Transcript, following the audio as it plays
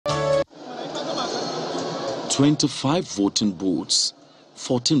25 voting booths,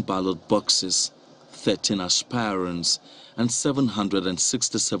 14 ballot boxes, 13 aspirants, and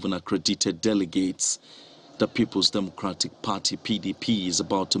 767 accredited delegates. The People's Democratic Party, PDP, is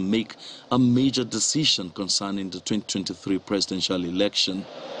about to make a major decision concerning the 2023 presidential election.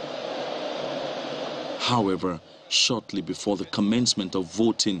 However, shortly before the commencement of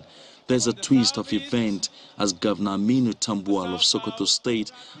voting, there's a twist of event as Governor Aminu Tambuwal of Sokoto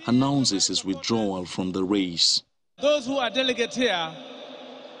State announces his withdrawal from the race. Those who are delegates here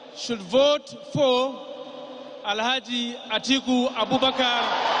should vote for Alhaji Atiku Abubakar,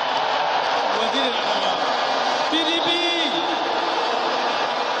 PDP.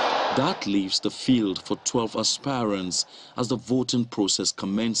 That leaves the field for 12 aspirants as the voting process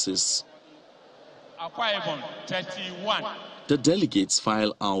commences. 31. The delegates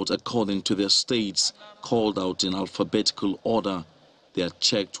file out according to their states, called out in alphabetical order. They are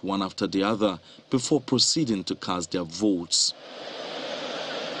checked one after the other before proceeding to cast their votes.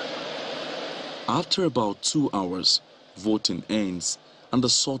 After about 2 hours, voting ends and the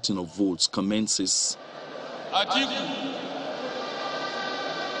sorting of votes commences.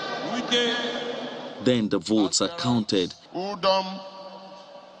 Then the votes are counted. Udom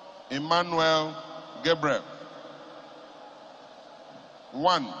Emmanuel Gabriel.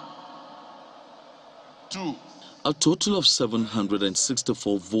 1, 2. A total of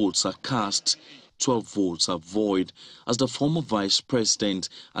 764 votes are cast. 12 votes are void, as the former Vice President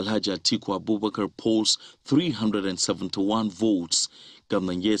Alhaji Atiku Abubakar polls 371 votes.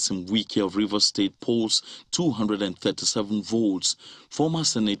 Governor Nyesom Wike of Rivers State polls 237 votes. Former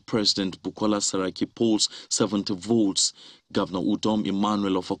Senate President Bukola Saraki polls 70 votes. Governor Udom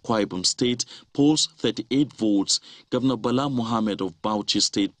Emmanuel of Akwa Ibom State polls 38 votes. Governor Bala Mohammed of Bauchi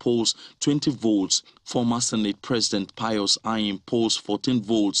State polls 20 votes. Former Senate President Pius Ayim polls 14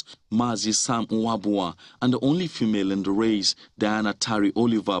 votes. Mazi Sam Ohuabunwa and the only female in the race, Diana Tari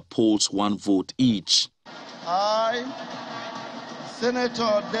Oliver, polls 1 vote each. I,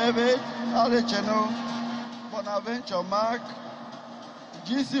 Senator David Alecheno Bonaventure Mark,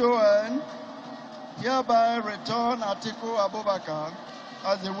 GCON, hereby return Atiku Abubakar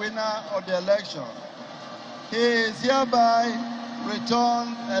as the winner of the election. He is hereby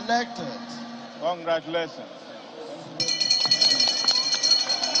returned elected. Congratulations.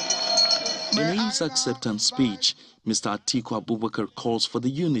 In his acceptance speech, Mr. Atiku Abubakar calls for the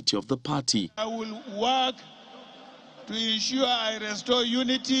unity of the party. I will work to ensure I restore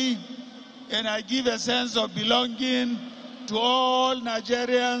unity and I give a sense of belonging to all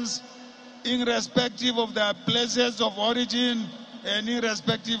Nigerians, irrespective of their places of origin and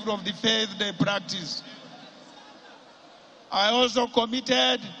irrespective of the faith they practice. I also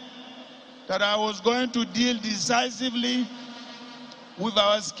committed that I was going to deal decisively with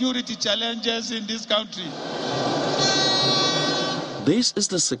our security challenges in this country. This is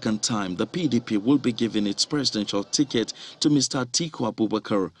the second time the PDP will be giving its presidential ticket to Mr. Atiku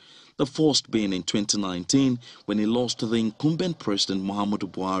Abubakar, the first being in 2019 when he lost to the incumbent President Muhammadu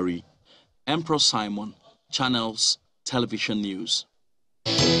Buhari. Emperor Simon, Channels Television News.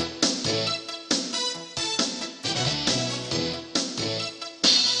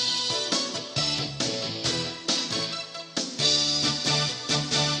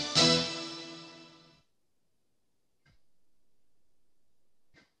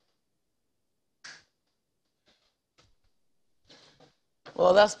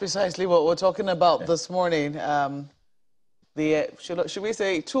 Well, that's precisely what we're talking about this morning. Should we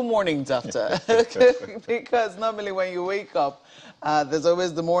say 2 mornings after? Because normally when you wake up, there's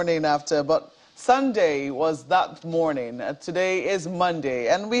always the morning after. But Sunday was that morning. Today is Monday.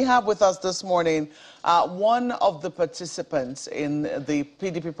 And we have with us this morning one of the participants in the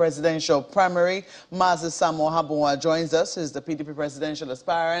PDP presidential primary. Mazi Sam Ohuabunwa joins us. He's the PDP presidential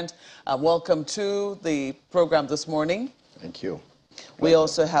aspirant. Welcome to the program this morning. Thank you. We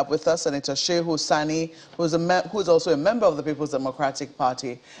also have with us Senator Sani, who's also a member of the People's Democratic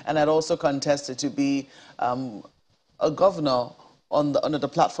Party and had also contested to be a governor under the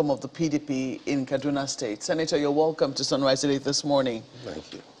platform of the PDP in Kaduna State. Senator, you're welcome to Sunrise Elite this morning.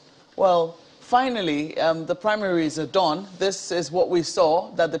 Thank you. Well, finally, the primaries are done. This is what we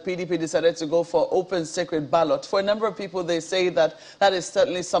saw, that the PDP decided to go for open secret ballot. For a number of people, they say that that is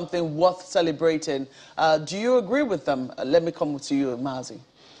certainly something worth celebrating. Do you agree with them? Let me come to you, Mazi.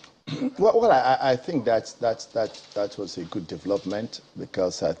 Well, I think that was a good development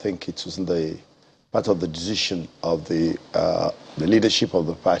because I think it was part of the decision of the leadership of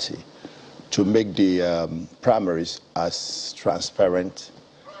the party to make the primaries as transparent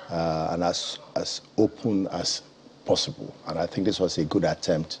and as open as possible. And I think this was a good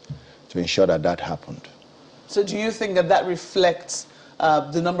attempt to ensure that that happened. So do you think that that reflects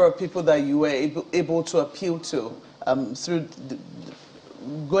the number of people that you were able to appeal to through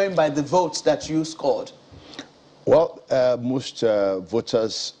going by the votes that you scored? Well, most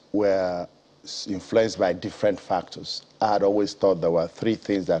voters were influenced by different factors. I had always thought there were three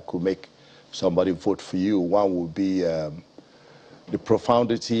things that could make somebody vote for you. One would be the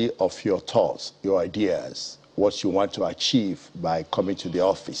profundity of your thoughts, your ideas, what you want to achieve by coming to the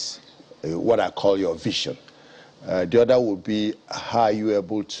office, what I call your vision. The other would be how you're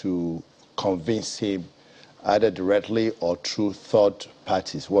able to convince him either directly or through third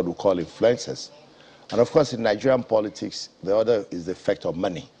parties, what we call influencers. And of course, in Nigerian politics, the other is the effect of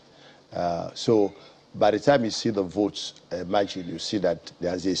money. So by the time you see the votes emerging, you see that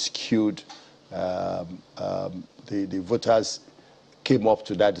there's a skewed, the voters came up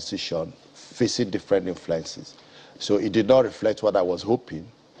to that decision facing different influences. So it did not reflect what I was hoping,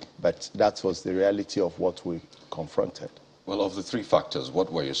 but that was the reality of what we confronted. Well, of the three factors,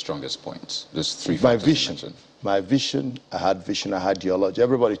 what were your strongest points? There's three My factors vision. you mentioned. My vision, I had ideology.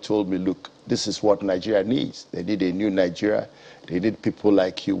 Everybody told me, look, this is what Nigeria needs. They need a new Nigeria. They need people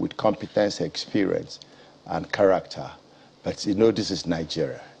like you with competence, experience, and character. But you know, this is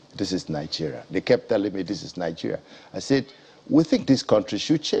Nigeria. This is Nigeria. They kept telling me this is Nigeria. I said, we think this country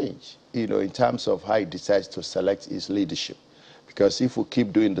should change, you know, in terms of how it decides to select its leadership. Because if we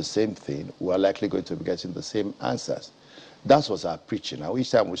keep doing the same thing, we're likely going to be getting the same answers. That was our preaching. Now,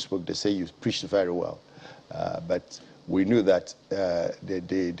 each time we spoke, they say you preached very well. But we knew that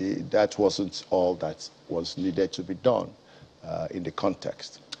that wasn't all that was needed to be done in the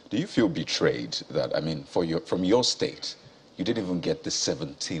context. Do you feel betrayed that, I mean, from your state, you didn't even get the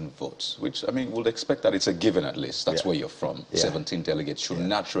 17 votes, which, I mean, we'll expect that it's a given at least. That's where you're from. 17 delegates should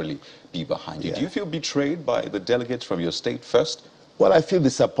naturally be behind you. Do you feel betrayed by the delegates from your state first? Well, I feel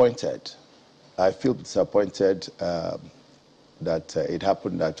disappointed. I feel disappointed that it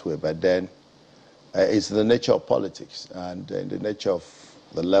happened that way. But then it's the nature of politics and the nature of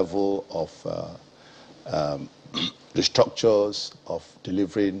the level of the structures of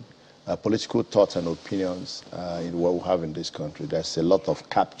delivering political thoughts and opinions in what we have in this country. There's a lot of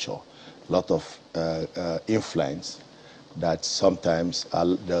capture, a lot of influence that sometimes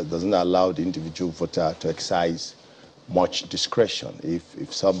doesn't allow the individual voter to exercise much discretion.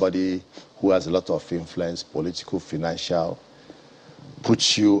 If somebody who has a lot of influence, political, financial,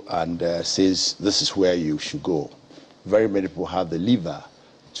 puts you and says this is where you should go, very many people have the lever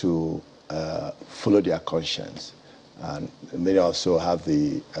to follow their conscience. And many also have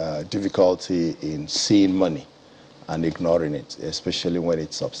the difficulty in seeing money and ignoring it, especially when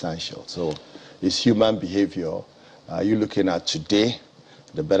it's substantial. So it's human behavior. Are you looking at today,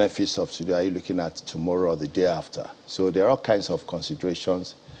 the benefits of today? Are you looking at tomorrow or the day after? So there are all kinds of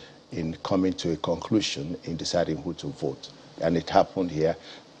considerations in coming to a conclusion in deciding who to vote. And it happened here.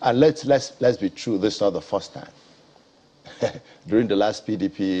 And let's be true, this is not the first time. During the last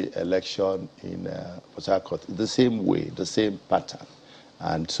PDP election in Port Harcourt, the same way, the same pattern.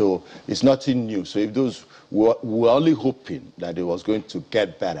 And so it's nothing new. So if those were only hoping that it was going to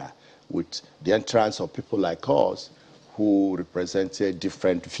get better with the entrance of people like us who represented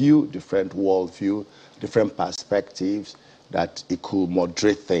different view, different worldview, different perspectives, that it could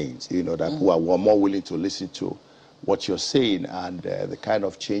moderate things, you know, that people were more willing to listen to what you're saying and the kind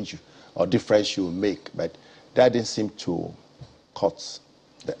of change or difference you make. But that didn't seem to cut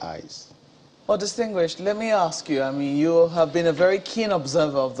the eyes. Well, distinguished, let me ask you, I mean, you have been a very keen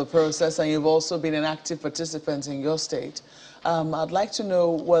observer of the process and you've also been an active participant in your state. I'd like to know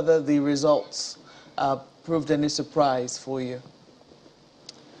whether the results proved any surprise for you.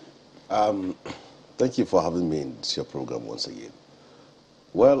 Thank you for having me in your program once again.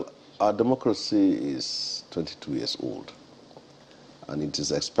 Well, our democracy is 22 years old. And it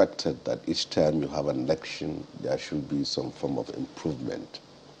is expected that each time you have an election, there should be some form of improvement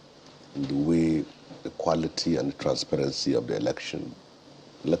in the way the quality and the transparency of the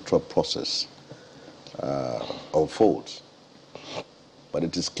electoral process unfolds. But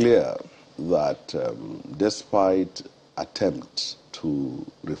it is clear that despite attempts to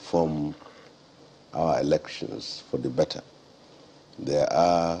reform our elections for the better, there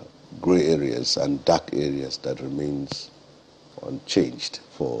are gray areas and dark areas that remains unchanged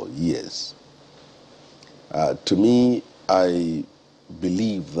for years. To me, I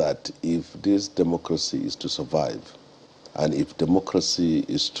believe that if this democracy is to survive, and if democracy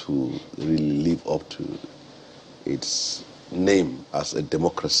is to really live up to its name as a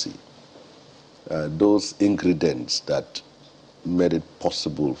democracy, those ingredients that made it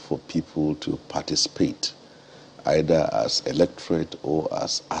possible for people to participate, either as electorate or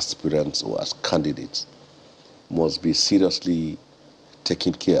as aspirants or as candidates, must be seriously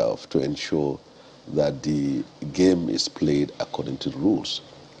taken care of to ensure that the game is played according to the rules.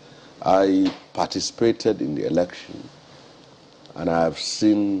 I participated in the election, and I have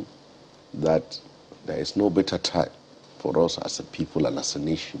seen that there is no better time for us as a people and as a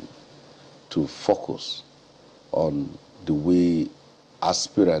nation to focus on the way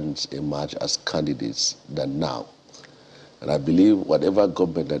aspirants emerge as candidates than now. And I believe whatever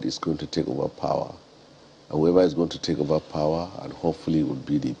government that is going to take over power, and whoever is going to take over power, and hopefully it will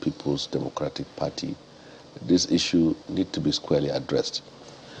be the People's Democratic Party, this issue needs to be squarely addressed.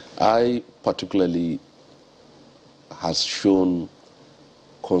 I particularly has shown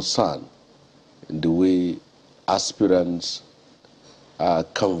concern in the way aspirants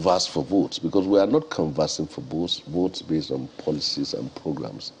canvass for votes, because we are not canvassing for votes based on policies and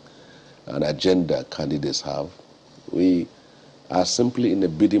programs and agenda candidates have. We are simply in a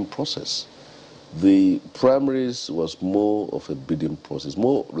bidding process. The primaries was more of a bidding process,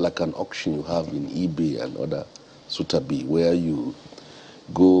 more like an auction you have in eBay and other Sutabi, where you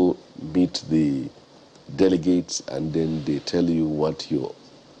go meet the delegates and then they tell you what your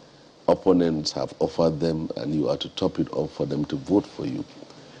opponents have offered them, and you are to top it off for them to vote for you.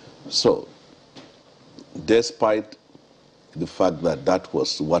 So, despite the fact that that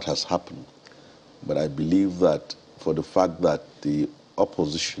was what has happened, but I believe that for the fact that the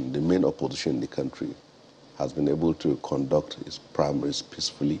opposition, the main opposition in the country, has been able to conduct its primaries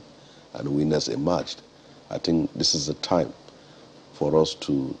peacefully and winners emerged, I think this is the time for us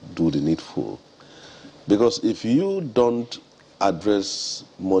to do the needful. Because if you don't address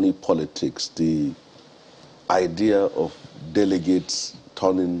money politics, the idea of delegates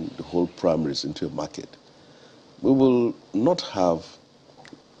turning the whole primaries into a market, we will not have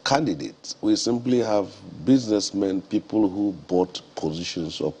candidates. We simply have businessmen, people who bought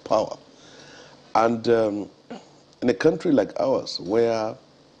positions of power. And in a country like ours, where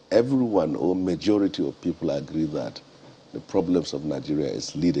everyone or majority of people agree that the problems of Nigeria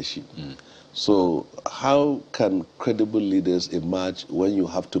is leadership. So how can credible leaders emerge when you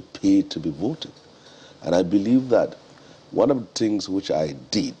have to pay to be voted? And I believe that one of the things which I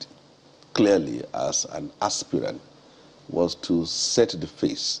did clearly as an aspirant was to set the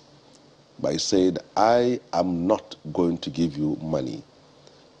face by saying, I am not going to give you money.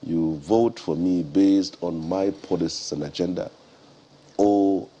 You vote for me based on my policies and agenda,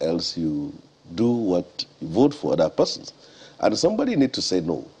 or else you do what you vote for other persons. And somebody needs to say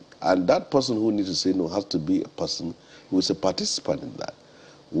no. And that person who needs to say no has to be a person who is a participant in that.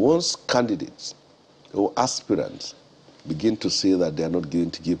 Once candidates or aspirants begin to say that they are not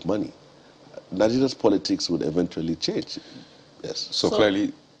going to give money, Nigeria's politics would eventually change. Yes. So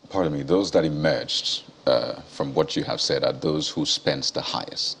clearly, pardon me, those that emerged from what you have said are those who spent the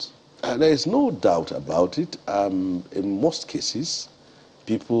highest. There is no doubt about it. In most cases,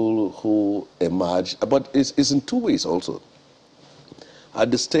 people who emerge, but it's in two ways also. At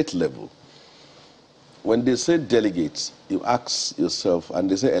the state level, when they say delegates, you ask yourself,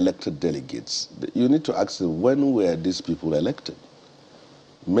 and they say elected delegates, you need to ask them, when were these people elected?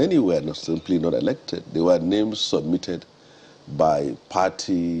 Many were not simply not elected. They were names submitted by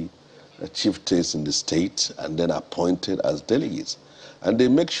party chieftains in the state and then appointed as delegates. And they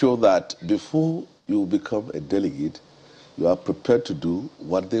make sure that before you become a delegate, you are prepared to do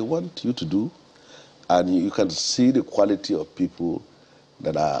what they want you to do, and you can see the quality of people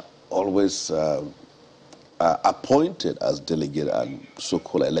that are always appointed as delegate and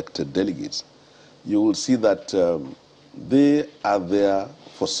so-called elected delegates. You will see that they are there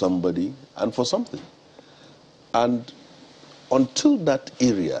for somebody and for something. And until that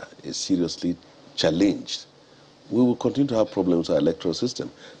area is seriously challenged, we will continue to have problems with our electoral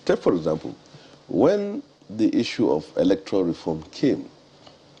system. Take, for example, when the issue of electoral reform came,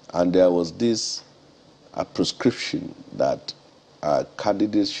 and there was this prescription that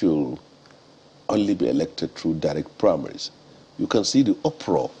candidates should only be elected through direct primaries, you can see the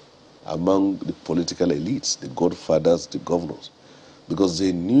uproar among the political elites, the godfathers, the governors, because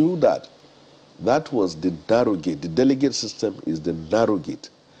they knew that that was the narrow gate. The delegate system is the narrow gate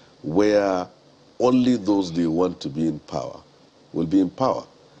where only those they want to be in power will be in power.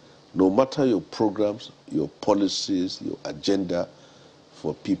 No matter your programs, your policies, your agenda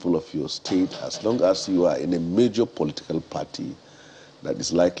for people of your state, as long as you are in a major political party that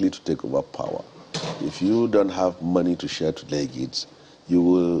is likely to take over power, if you don't have money to share to delegates, you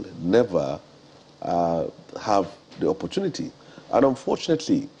will never have the opportunity. And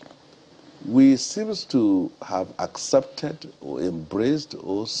unfortunately, we seem to have accepted or embraced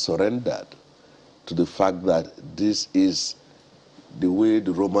or surrendered to the fact that this is the way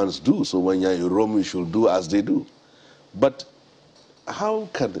the Romans do. So when you're in Rome, you should do as they do. But how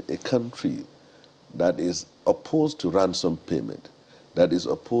can a country that is opposed to ransom payment, that is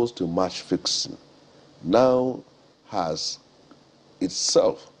opposed to match fixing, now has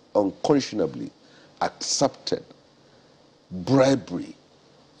itself unconscionably accepted bribery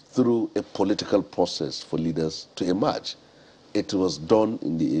through a political process for leaders to emerge? It was done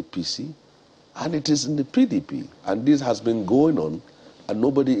in the APC, and it is in the PDP, and this has been going on, and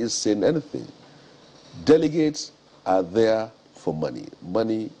nobody is saying anything. Delegates are there for money.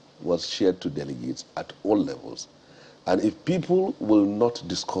 Money was shared to delegates at all levels. And if people will not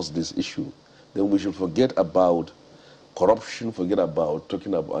discuss this issue, then we should forget about corruption, forget about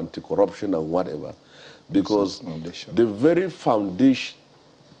talking about anti-corruption and whatever, because the very foundation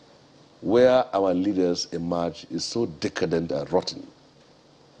where our leaders emerge is so decadent and rotten,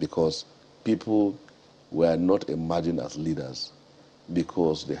 because people were not emerging as leaders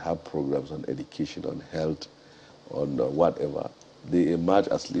because they have programs on education, on health, on whatever. They emerged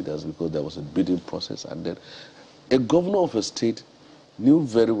as leaders because there was a bidding process. And then a governor of a state knew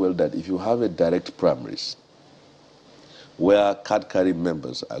very well that if you have a direct primaries where card-carrying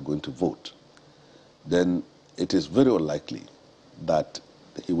members are going to vote, then it is very unlikely that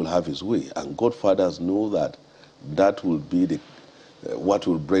he will have his way. And godfathers know that that will be the, what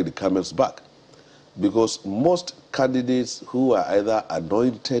will break the camel's back. Because most candidates who are either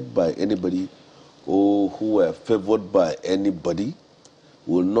anointed by anybody or who are favored by anybody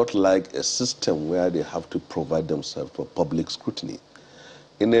will not like a system where they have to provide themselves for public scrutiny.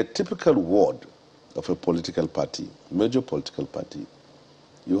 In a typical ward of a political party, major political party,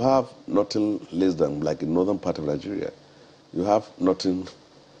 you have nothing less than, like in northern part of Nigeria, you have nothing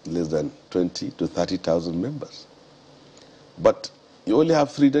less than 20 to 30,000 members. But you only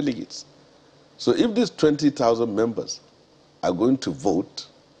have 3 delegates. So if these 20,000 members are going to vote,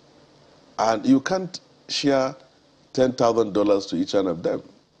 and you can't share $10,000 to each one of them,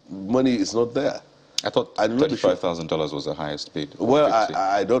 money is not there. I thought $35,000 was the highest paid. Well,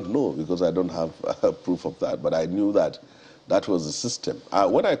 I don't know, because I don't have proof of that, but I knew that that was the system.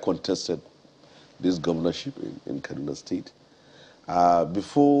 When I contested this governorship in Kaduna State,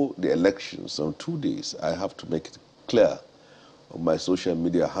 before the elections, on 2 days, I have to make it clear on my social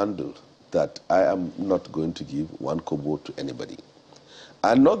media handle that I am not going to give 1 kobo to anybody.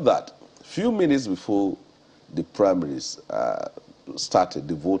 And not that, few minutes before the primaries started,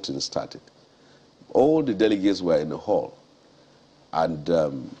 the voting started, all the delegates were in the hall, and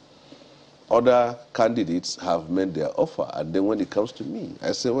other candidates have made their offer. And then when it comes to me,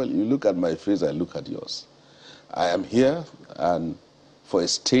 I say, well, you look at my face, I look at yours. I am here, and for a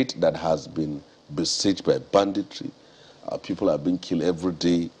state that has been besieged by banditry, people are being killed every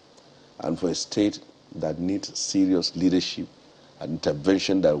day, and for a state that needs serious leadership and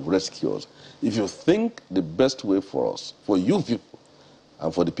intervention that will rescue us. If you think the best way for us, for you people,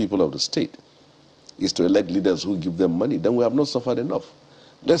 and for the people of the state, is to elect leaders who give them money, then we have not suffered enough.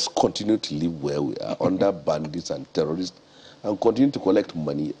 Let's continue to live where we are, under bandits and terrorists, and continue to collect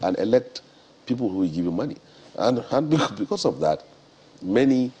money and elect people who will give you money. And because of that,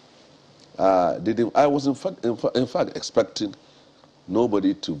 many didn't. I was in fact expecting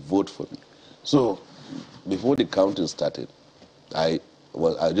nobody to vote for me. So before the counting started, I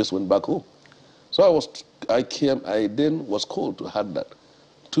just went back home. So I then was called to have that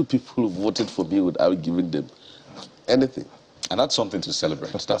 2 people voted for me without giving them anything. And that's something to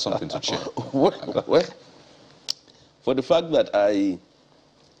celebrate. That's something to cheer. Well, for the fact that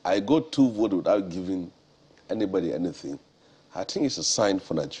I got 2 votes without giving anybody anything, I think it's a sign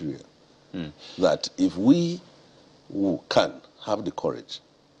for Nigeria that if we who can have the courage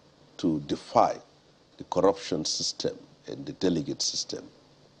to defy the corruption system and the delegate system,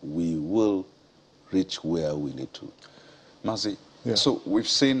 we will reach where we need to. Mazi, so we've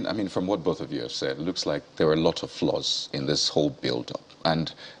seen, I mean, from what both of you have said, it looks like there are a lot of flaws in this whole build-up.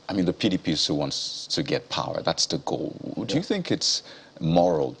 And, I mean, the PDP still wants to get power. That's the goal. Do you think it's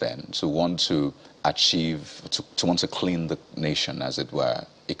moral, then, to want to achieve, to want to clean the nation, as it were,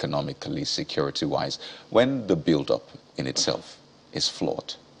 economically, security-wise, when the build-up in itself is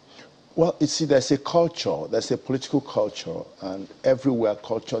flawed? Well, you see, there's a culture, there's a political culture, and everywhere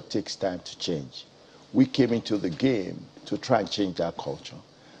culture takes time to change. We came into the game to try and change that culture.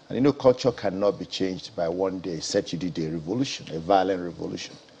 And you know, culture cannot be changed by one day, except you did a revolution, a violent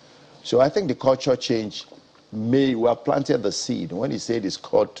revolution. So I think the culture change we have planted the seed. When he said he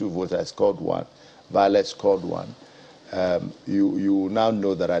scored 2 votes, I scored 1, Violet scored 1, you now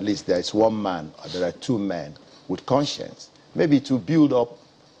know that at least there is 1 man, or there are 2 men with conscience. Maybe to build up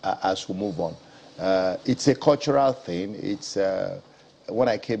as we move on. It's a cultural thing. It's when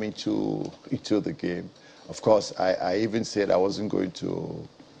I came into the game, of course, I even said I wasn't going to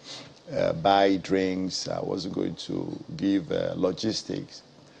buy drinks. I wasn't going to give logistics.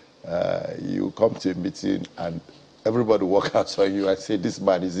 You come to a meeting and everybody walk out on you and say, "This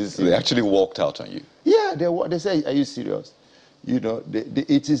man is this." So they actually walked out on you. Yeah, they say, "Are you serious?" You know,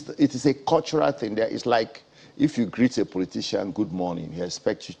 it is a cultural thing. There, it's like if you greet a politician good morning, he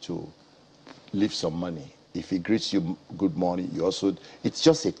expects you to leave some money. If he greets you good morning, you also, it's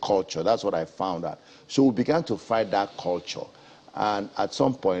just a culture. That's what I found out. So we began to fight that culture. And at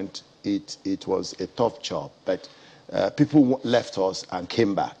some point, it was a tough job. But people left us and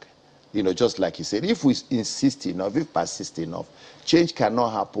came back. You know, just like you said, if we insist enough, if persist enough, change cannot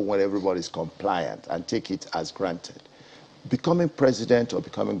happen when everybody is compliant and take it as granted. Becoming president or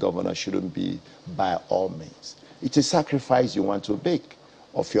becoming governor shouldn't be by all means. It's a sacrifice you want to make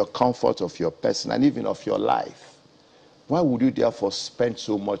of your comfort, of your person, and even of your life. Why would you therefore spend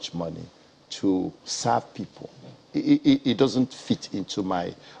so much money to serve people? It doesn't fit into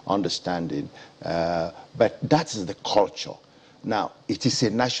my understanding, but that is the culture. Now, it is a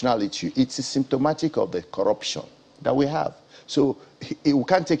national issue. It is symptomatic of the corruption that we have. So we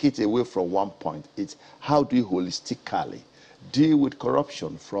can't take it away from one point. It's how do you holistically deal with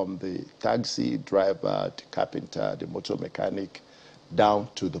corruption from the taxi driver, the carpenter, the motor mechanic, down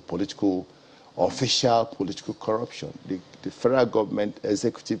to the official political corruption. The federal government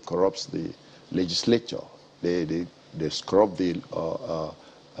executive corrupts the legislature. They corrupt the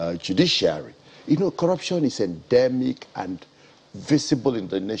judiciary. You know, corruption is endemic and visible in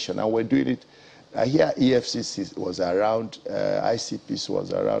the nation, and we're doing it. Here EFCC was around, ICPs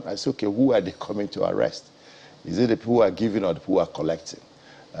was around. I said, okay, who are they coming to arrest? Is it the people who are giving or the people who are collecting?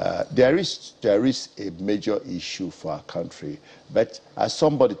 There is a major issue for our country, but as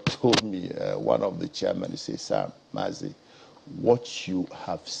somebody told me, one of the chairmen, he said, "Sir Mazi, what you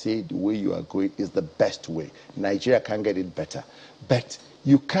have said, the way you are going is the best way. Nigeria can get it better, but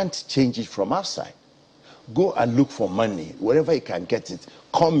you can't change it from outside. Go and look for money, wherever you can get it,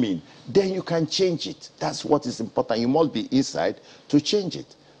 come in, then you can change it. That's what is important. You must be inside to change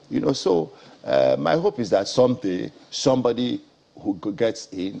it." You know, so my hope is that someday somebody who gets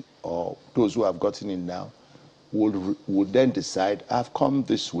in, or those who have gotten in now, would then decide, I've come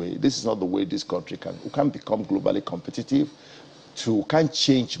this way. This is not the way this country can become globally competitive. Can't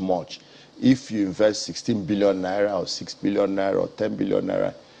change much if you invest 16 billion naira or 6 billion naira or 10 billion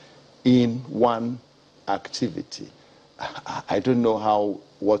naira in one activity. I don't know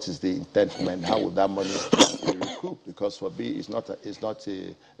what is the intentment, how would that money be recouped? Because for me, it's not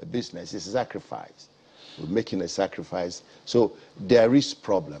a business, it's a sacrifice. We're making a sacrifice. So there is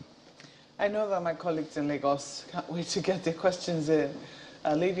problem. I know that my colleagues in Lagos can't wait to get their questions in.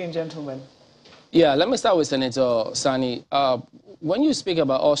 Ladies and gentlemen. Yeah, let me start with Senator Sani. When you speak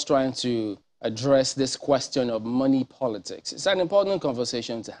about us trying to address this question of money politics, it's an important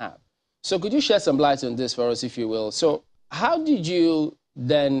conversation to have. So could you shed some light on this for us, if you will? So how did you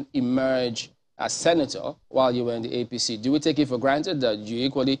then emerge as senator while you were in the APC? Do we take it for granted that you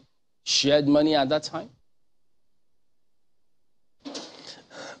equally shared money at that time?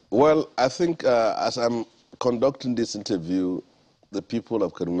 Well, I think as I'm conducting this interview, the people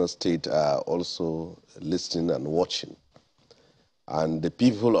of Kaduna State are also listening and watching. And the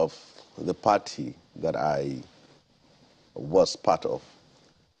people of the party that I was part of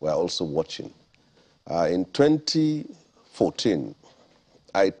were also watching. In 2014,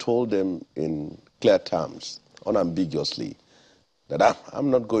 I told them in clear terms, unambiguously, that I'm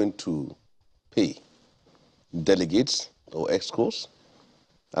not going to pay delegates or excos,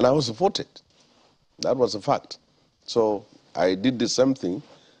 and I was voted. That was a fact. So I did the same thing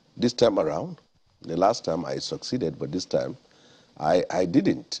this time around. The last time I succeeded, but this time I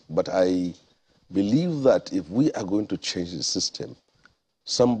didn't. But I believe that if we are going to change the system,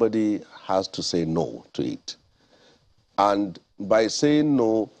 somebody has to say no to it. And by saying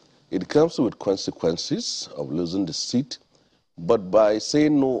no, it comes with consequences of losing the seat. But by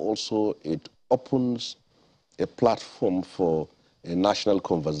saying no also, it opens a platform for a national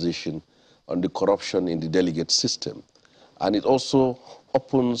conversation on the corruption in the delegate system. And it also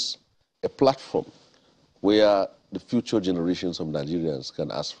opens a platform where the future generations of Nigerians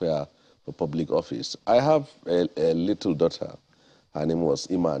can aspire for public office. I have a little daughter. Her name was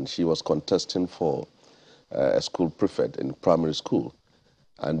Iman. She was contesting for a school prefect in primary school.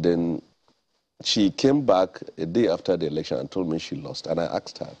 And then she came back a day after the election and told me she lost. And I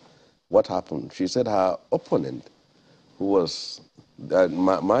asked her, what happened? She said her opponent, who was,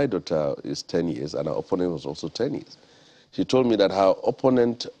 my daughter is 10 years, and her opponent was also 10 years. She told me that her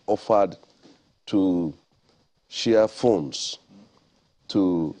opponent offered to share phones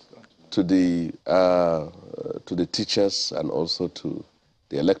to the teachers and also to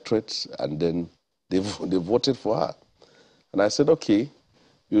the electorates, and then they voted for her. And I said, okay,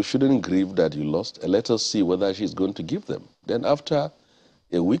 you shouldn't grieve that you lost, and let us see whether she's going to give them. Then after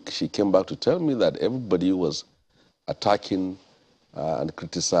a week, she came back to tell me that everybody was attacking and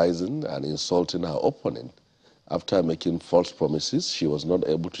criticizing and insulting her opponent. After making false promises, she was not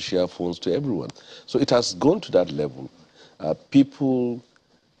able to share phones to everyone. So it has gone to that level. People,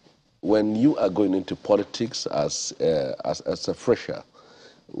 when you are going into politics as a fresher,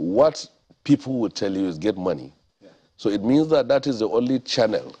 what people will tell you is get money. Yeah. So it means that that is the only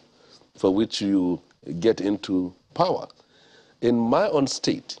channel for which you get into power. In my own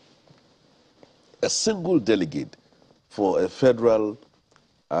state, a single delegate for a federal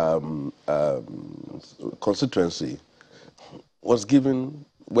constituency were given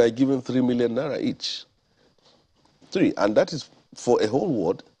 3 million naira each. 3, and that is for a whole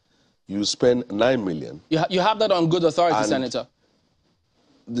ward. You spend 9 million. You have that on good authority, Senator.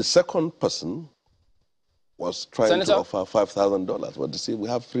 The second person was trying to offer $5,000. But they say we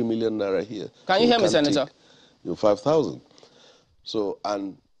have 3 million naira here. Can you hear me, Senator? Your 5,000. So,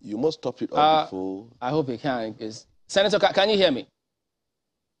 and you must top it up before. I hope you can, because Senator, can you hear me?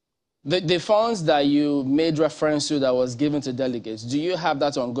 The funds that you made reference to that was given to delegates, do you have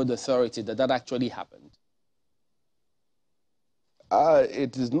that on good authority that actually happened?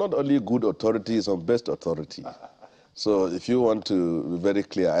 It is not only good authority, it's on best authority. So if you want to be very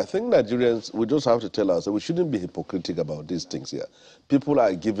clear, I think Nigerians, we just have to tell ourselves, we shouldn't be hypocritical about these things here. People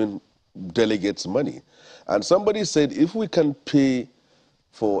are giving delegates money. And somebody said, if we can pay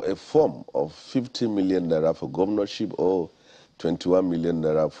for a form of 50 million naira for governorship or 21 million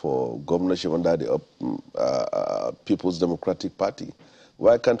naira for governorship under the People's Democratic Party,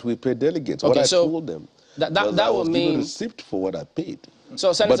 why can't we pay delegates? Okay, what I told them, that would mean a receipt for what I paid.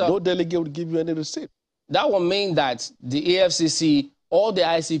 So, Senator, but no delegate would give you any receipt. That will mean that the AFCC or the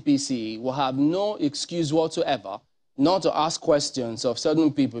ICPC will have no excuse whatsoever not to ask questions of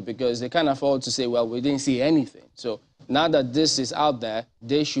certain people because they can't afford to say, well, we didn't see anything. So now that this is out there,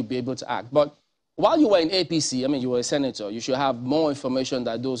 they should be able to act. But while you were in APC, I mean, you were a senator, you should have more information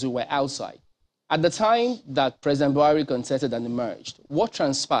than those who were outside. At the time that President Buhari contested and emerged, what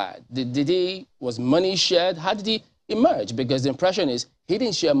transpired? Was money shared? How did he emerge? Because the impression is he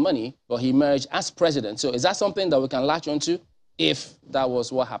didn't share money, but he emerged as president. So is that something that we can latch onto if that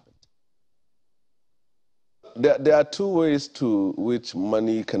was what happened? There are two ways to which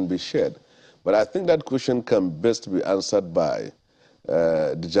money can be shared. But I think that question can best be answered by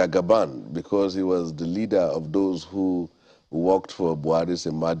the Jagaban, because he was the leader of those who worked for Buhari's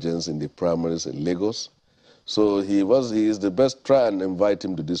emergence in the primaries in Lagos. So he is the best. Try and invite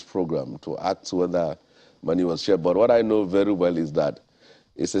him to this program to ask whether money was shared. But what I know very well is that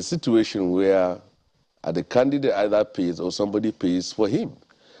it's a situation where the candidate either pays or somebody pays for him.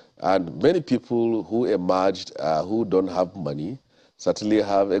 And many people who emerged who don't have money certainly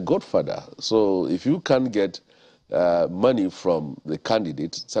have a godfather. So if you can't get money from the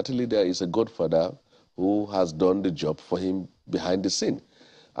candidate, certainly there is a godfather who has done the job for him behind the scene.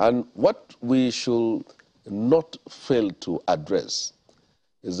 And what we should not fail to address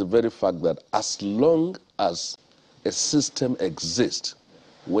is the very fact that as long as a system exists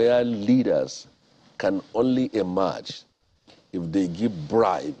where leaders can only emerge if they give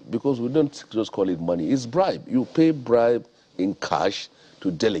bribe, because we don't just call it money, it's bribe. You pay bribe in cash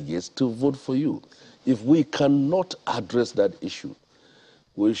to delegates to vote for you. If we cannot address that issue,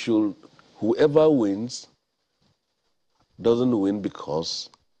 we should, whoever wins doesn't win because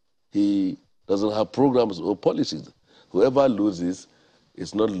he doesn't have programs or policies. Whoever loses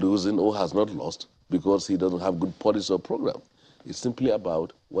is not losing or has not lost because he doesn't have good policy or program. It's simply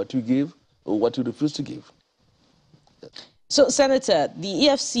about what you give or what you refuse to give. So, Senator, the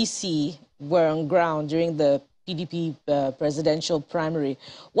EFCC were on ground during the PDP presidential primary.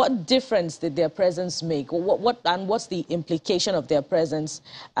 What difference did their presence make? What's the implication of their presence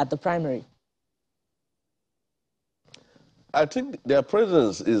at the primary? I think their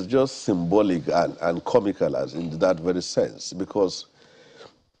presence is just symbolic and comical as in that very sense, because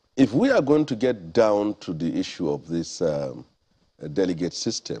if we are going to get down to the issue of this delegate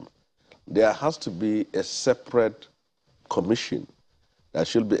system, there has to be a separate commission that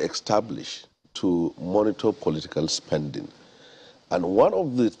should be established to monitor political spending. And one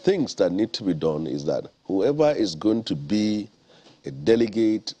of the things that need to be done is that whoever is going to be a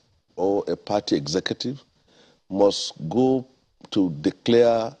delegate or a party executive must go to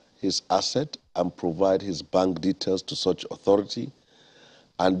declare his asset and provide his bank details to such authority,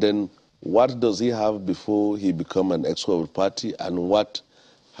 and then What does he have before he become an exco of the party, and what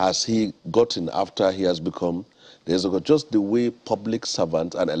has he gotten after he has become the exco? Just the way public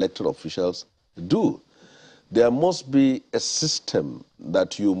servants and elected officials do. There must be a system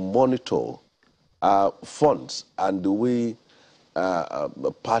that you monitor funds and the way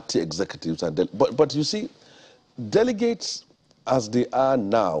party executives and but you see, delegates as they are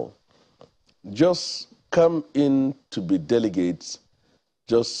now just come in to be delegates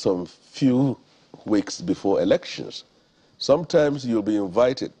just some few weeks before elections. Sometimes you'll be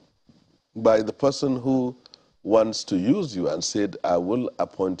invited by the person who wants to use you and said, I will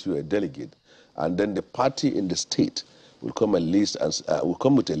appoint you a delegate. And then the party in the state will come with a list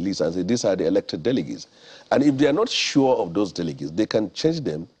and say, these are the elected delegates. And if they are not sure of those delegates, they can change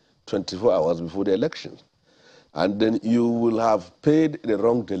them 24 hours before the elections. And then you will have paid the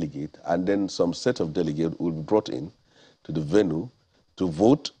wrong delegate, and then some set of delegates will be brought in to the venue to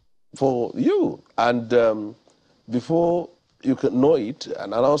vote for you. And before you can know it,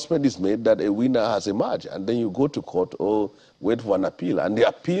 an announcement is made that a winner has emerged, and then you go to court or wait for an appeal. And the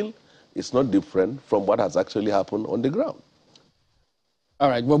appeal is not different from what has actually happened on the ground. All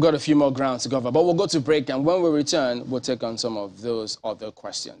right, we've got a few more grounds to cover, but we'll go to break, and when we return, we'll take on some of those other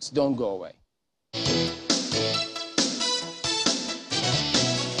questions. Don't go away.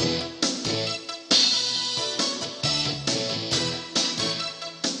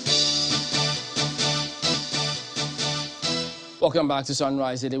 Welcome back to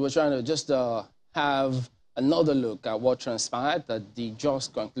Sunrise Today. We're trying to just have another look at what transpired at the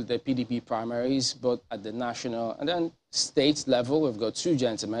just concluded PDP primaries, both at the national and then state level. We've got two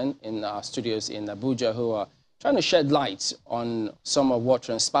gentlemen in our studios in Abuja who are trying to shed light on some of what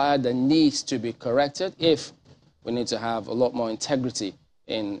transpired that needs to be corrected if we need to have a lot more integrity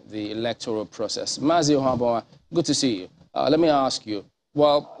in the electoral process. Mazi Ohuabunwa, good to see you. Let me ask you,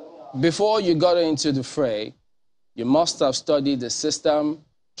 well, before you got into the fray, you must have studied the system,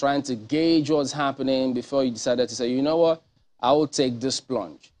 trying to gauge what's happening before you decided to say, you know what, I will take this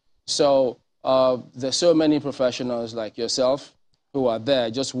plunge. So there's so many professionals like yourself who are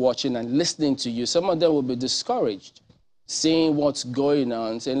there just watching and listening to you. Some of them will be discouraged seeing what's going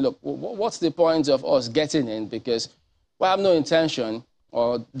on, saying, look, what's the point of us getting in? Because we have no intention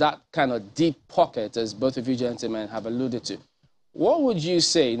or that kind of deep pocket, as both of you gentlemen have alluded to. What would you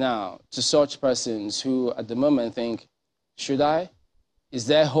say now to such persons who at the moment think, should I? Is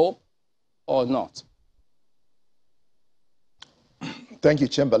there hope or not? Thank you,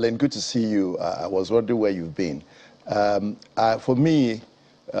 Chamberlain. Good to see you. I was wondering where you've been. For me,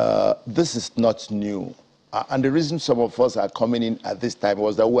 this is not new. And the reason some of us are coming in at this time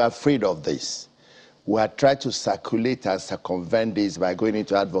was that we're afraid of this. We had tried to circulate and circumvent this by going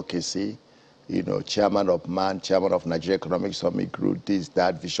into advocacy. You know, chairman of MAN, chairman of Nigeria Economic Summit Group, this,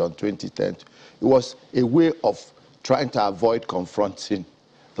 that, Vision 2010. It was a way of trying to avoid confronting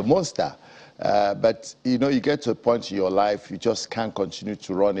the monster. But, you know, you get to a point in your life, you just can't continue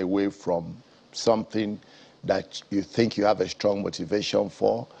to run away from something that you think you have a strong motivation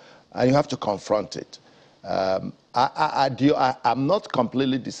for, and you have to confront it. I'm not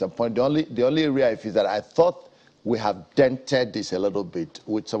completely disappointed. The only area I feel that I thought we have dented this a little bit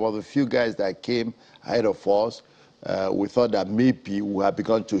with some of the few guys that came ahead of us. We thought that maybe we have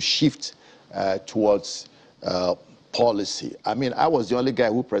begun to shift towards policy. I mean, I was the only guy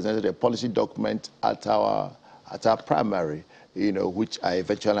who presented a policy document at our primary, you know, which I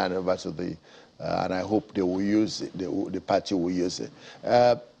eventually handed over to the, and I hope they will use it, the party will use it.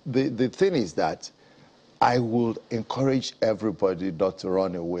 The thing is that I would encourage everybody not to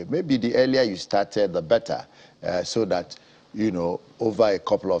run away. Maybe the earlier you started, the better, so that, you know, over a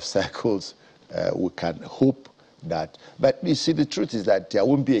couple of cycles, we can hope that. But you see, the truth is that there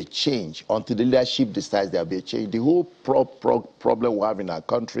won't be a change until the leadership decides there'll be a change. The whole problem we have in our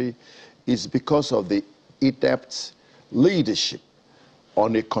country is because of the inept leadership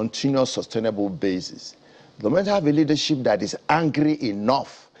on a continuous, sustainable basis. The moment you have a leadership that is angry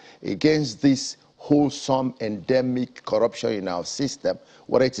enough against this wholesome endemic corruption in our system,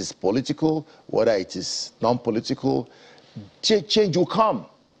 whether it is political, whether it is non-political, change will come.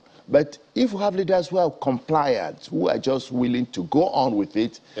 But if we have leaders who are compliant, who are just willing to go on with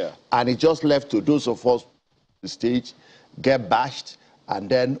it, and it's just left to those of us on the stage, get bashed, and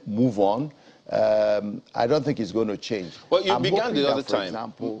then move on, I don't think it's going to change. Well, you began the other time.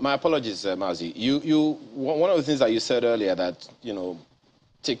 Example, my apologies, Mazi. One of the things that you said earlier that, you know,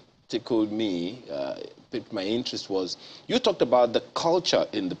 tickled me, piqued my interest was, you talked about the culture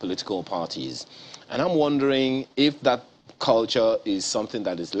in the political parties. And I'm wondering if that culture is something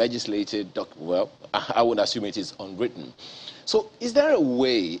that is legislated. Well, I would assume it is unwritten. So is there a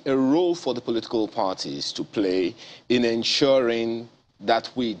way, a role for the political parties to play in ensuring that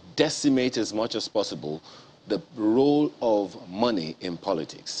we decimate as much as possible the role of money in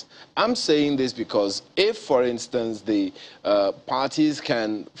politics? I'm saying this because if, for instance, the parties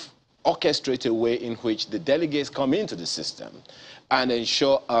can orchestrate a way in which the delegates come into the system and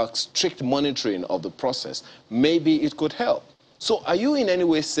ensure a strict monitoring of the process, maybe it could help. So are you in any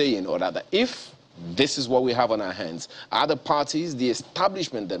way saying, or rather, if this is what we have on our hands, are the parties, the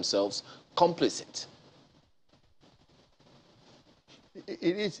establishment themselves, complicit?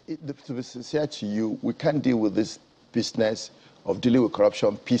 To be sincere to you, we can't deal with this business of dealing with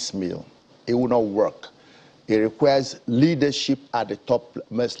corruption piecemeal. It will not work. It requires leadership at the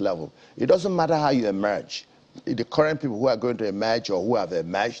topmost level. It doesn't matter how you emerge. The current people who are going to emerge or who have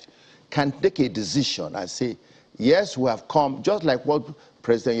emerged can take a decision and say, yes, we have come, just like what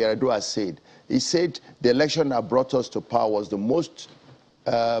President Yar'Adua said. He said the election that brought us to power was the most,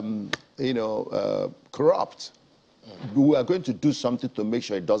 corrupt. We are going to do something to make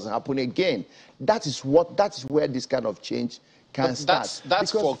sure it doesn't happen again. That's where this kind of change can start.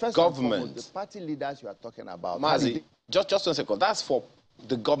 That's because for government. The party leaders you are talking about. Mazi, just 1 second. That's for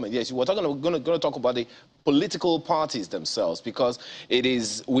the government. Yes, we're going to talk about the political parties themselves, because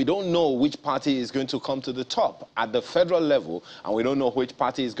we don't know which party is going to come to the top at the federal level, and we don't know which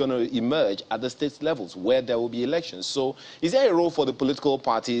party is going to emerge at the state levels where there will be elections. So is there a role for the political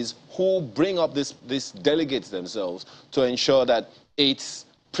parties who bring up these delegates themselves to ensure that it's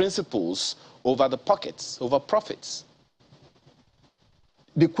principles over the pockets, over profits?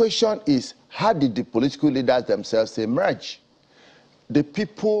 The question is, how did the political leaders themselves emerge? The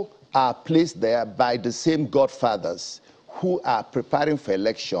people are placed there by the same godfathers who are preparing for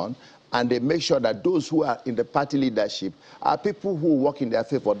election, and they make sure that those who are in the party leadership are people who work in their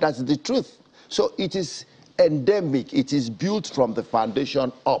favor. That's the truth. So it is endemic. It is built from the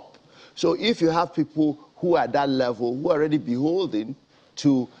foundation up. So if you have people who are at that level, who are already beholden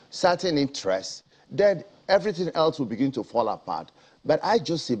to certain interests, then everything else will begin to fall apart. But I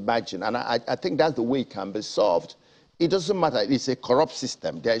just imagine, and I think that's the way it can be solved. It doesn't matter. It's a corrupt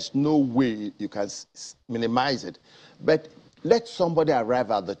system. There is no way you can minimize it. But let somebody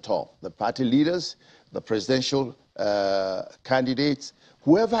arrive at the top, the party leaders, the presidential candidates,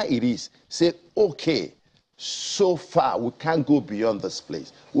 whoever it is, say, okay, so far we can't go beyond this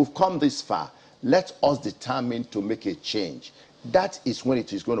place. We've come this far. Let us determine to make a change. That is when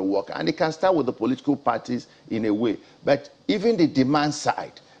it is going to work. And it can start with the political parties in a way. But even the demand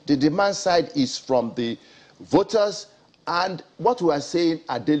side is from the voters, and what we are saying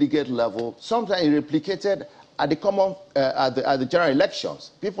at delegate level, sometimes replicated at the the general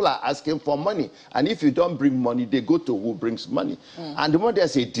elections. People are asking for money, and if you don't bring money, they go to who brings money. And the moment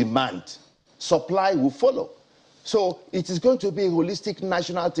there's a demand, supply will follow. So it is going to be a holistic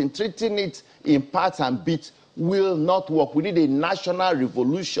national thing. Treating it in parts and bits will not work. We need a national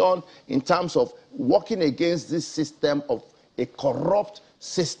revolution in terms of working against this system of a corrupt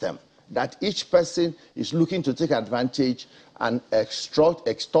system, that each person is looking to take advantage and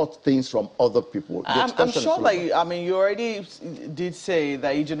extort things from other people. I'm sure, you already did say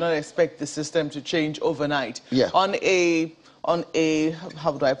that you do not expect the system to change overnight. Yeah. On a,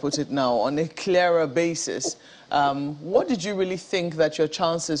 how do I put it now, on a clearer basis, what did you really think that your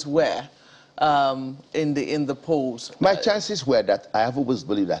chances were in the polls? My chances were that I have always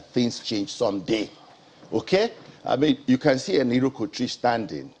believed that things change someday. Okay? I mean, you can see an iroko tree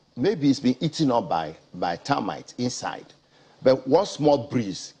standing. Maybe it's been eaten up by termites inside. But one small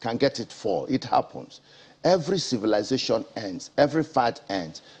breeze can get it fall. It happens. Every civilization ends. Every fight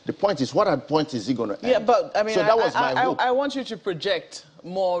ends. The point is, what point is it going to end? Yeah, but I mean, so that was my hope. I want you to project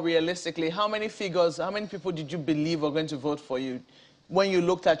more realistically. How many people did you believe were going to vote for you when you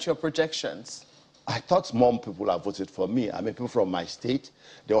looked at your projections? I thought more people have voted for me. I mean, people from my state.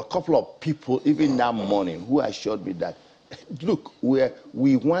 There were a couple of people, even that morning, who assured me that, look,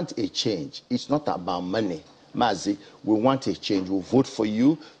 we want a change. It's not about money. Mazi, we want a change. We'll vote for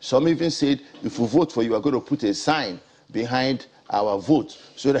you. Some even said, if we vote for you, we're going to put a sign behind our vote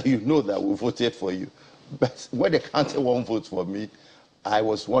so that you know that we voted for you. But when they counted one vote for me, I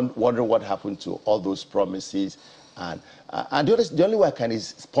was wondering what happened to all those promises. And the only way I can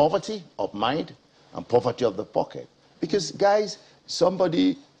is poverty of mind and poverty of the pocket. Because, guys,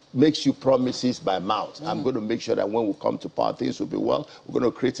 somebody makes you promises by mouth. I'm going to make sure that when we come to power, things will be well. We're going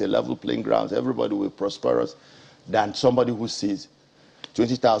to create a level playing ground. Everybody will prosper us. Than somebody who sees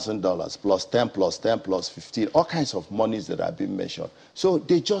 $20,000 plus 10 plus 10 plus 15, all kinds of monies that have been mentioned. So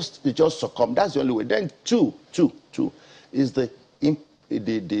they just succumb. That's the only way. Then two, is the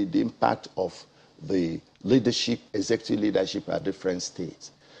impact of the leadership, executive leadership at different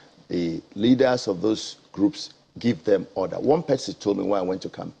states. The leaders of those groups give them order. One person told me when I went to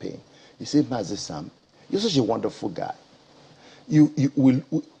campaign, he said, Mazi Sam, you're such a wonderful guy. We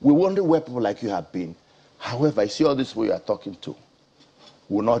wonder where people like you have been. However, I see all this way you are talking to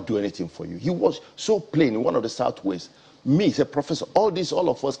will not do anything for you. He was so plain in one of the Southwest. Me, say, Professor, all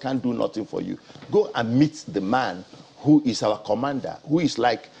of us can't do nothing for you. Go and meet the man who is our commander, who is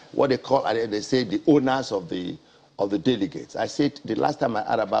like what they call, they say, the owners of the delegates. I said the last time I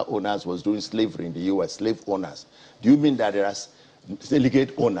heard about owners was during slavery in the U.S., slave owners. Do you mean that there are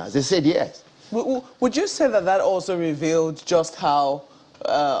delegate owners? They said yes. Would you say that that also revealed just how,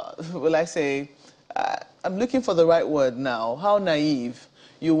 will I say, I'm looking for the right word now, how naive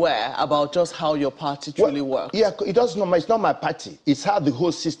you were about just how your party truly works? Yeah, it's not my party. It's how the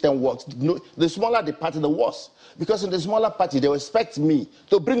whole system works. The smaller the party, the worse. Because in the smaller party, they expect me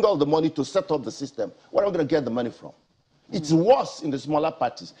to bring all the money to set up the system. Where am I going to get the money from? It's worse in the smaller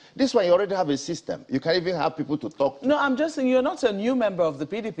parties. This one, you already have a system. You can even have people to talk to. No, I'm just saying you're not a new member of the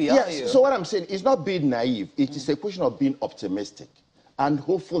PDP, are you? Yes, so what I'm saying is not being naive. It is a question of being optimistic and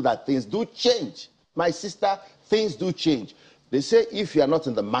hopeful that things do change. My sister, things do change. They say if you are not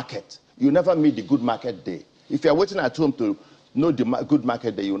in the market, you never meet the good market day. If you are waiting at home to know the good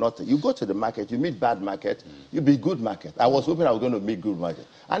market day, you will not. You go to the market, you meet bad market, you meet good market. I was hoping I was going to meet good market.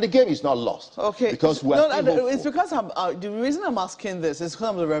 And the game is not lost. Okay. Because we are it's because the reason I'm asking this is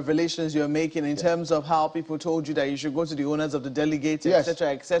because of the revelations you're making in terms of how people told you that you should go to the owners of the delegates, etc.,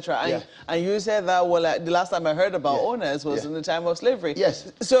 etc. And you said that, well, the last time I heard about owners was in the time of slavery.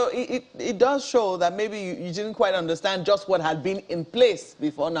 Yes. So it does show that maybe you didn't quite understand just what had been in place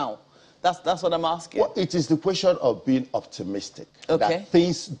before now. That's what I'm asking. Well, it is the question of being optimistic. That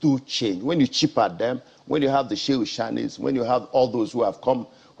things do change. When you chip at them, when you have the Shehu Shanis, when you have all those who have come,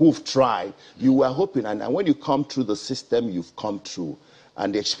 who've tried, you were hoping, and when you come through the system you've come through,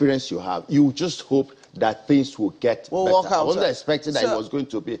 and the experience you have, you just hope that things will get better. I wasn't expecting that it was going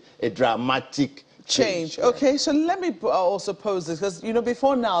to be a dramatic change. Okay, so let me also pose this, because, you know,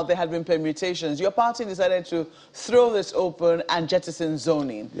 before now there had been permutations. Your party decided to throw this open and jettison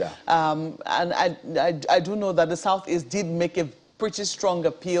zoning. And I do know that the Southeast did make a pretty strong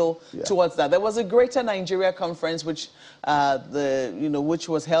appeal towards that. There was a Greater Nigeria conference which which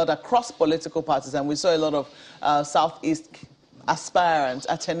was held across political parties, and we saw a lot of Southeast aspirants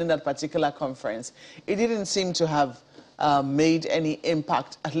attending that particular conference. It didn't seem to have made any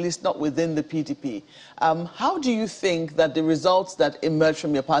impact, at least not within the PDP. How do you think that the results that emerged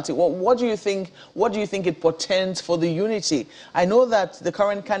from your party, what do you think it portends for the unity? I know that the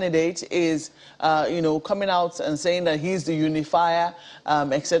current candidate is, coming out and saying that he's the unifier,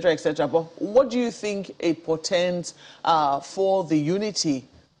 etc., etc. But what do you think it portends for the unity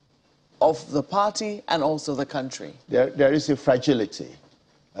of the party and also the country? There is a fragility.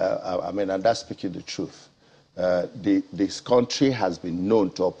 And that's speaking the truth. This country has been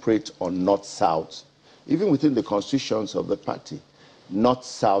known to operate on north-south, even within the constitutions of the party,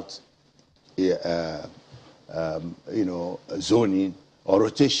 north-south, zoning or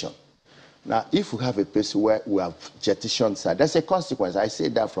rotation. Now, if we have a place where we have jettisoned side, that's a consequence. I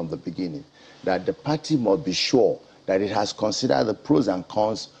said that from the beginning, that the party must be sure that it has considered the pros and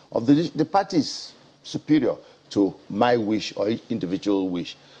cons of the party is superior to my wish or individual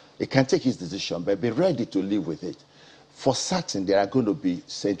wish. It can take its decision, but be ready to live with it. For certain, there are going to be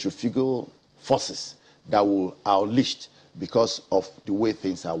centrifugal forces that will are unleashed because of the way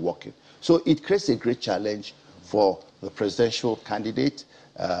things are working. So it creates a great challenge for the presidential candidate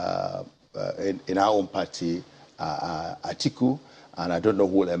in our own party, Atiku, and I don't know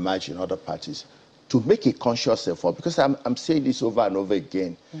who will emerge in other parties, to make a conscious effort, because I'm saying this over and over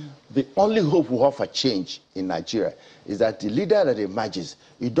again. The only hope we have for change in Nigeria is that the leader that emerges,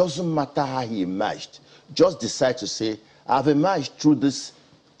 it doesn't matter how he emerged, just decide to say, I've emerged through this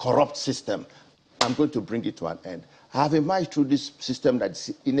corrupt system, I'm going to bring it to an end. I've emerged through this system that's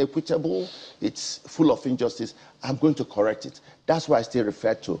inequitable, it's full of injustice, I'm going to correct it. That's why I still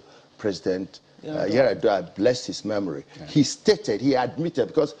refer to President Yar'Adua, bless his memory. He stated, he admitted,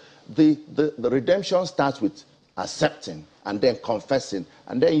 because the redemption starts with accepting and then confessing,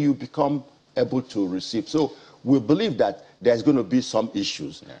 and then you become able to receive. So we believe that there's going to be some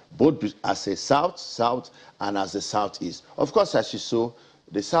issues, both as a south and as a southeast. Of course, as you saw,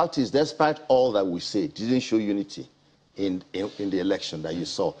 the southeast, despite all that we say, didn't show unity in the election that you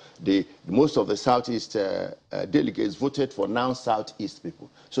saw. Most of the southeast delegates voted for non-southeast people.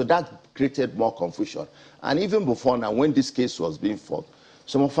 So that created more confusion. And even before now, when this case was being fought,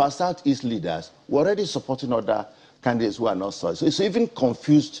 some of our southeast leaders were already supporting other candidates who are not so. So it's even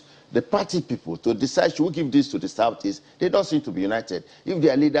confused the party people to decide, should we give this to the Southeast? They don't seem to be united. If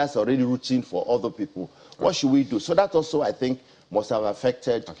their leaders are already rooting for other people, what should we do? So that also, I think, must have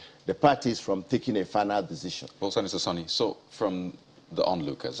affected the parties from taking a final decision. Well, Senator Sani, so from the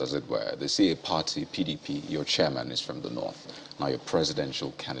onlookers, as it were, they see a party, PDP, your chairman is from the north. Now your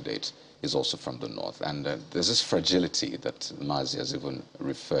presidential candidate is also from the north. And there's this fragility that Mazi has even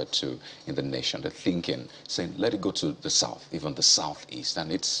referred to in the nation, the thinking, saying, let it go to the south, even the southeast.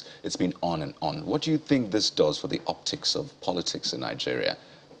 And it's been on and on. What do you think this does for the optics of politics in Nigeria?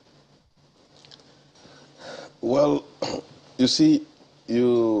 Well, you see,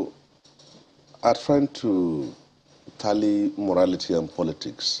 you are trying to tally morality and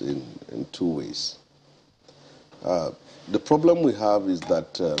politics in two ways. The problem we have is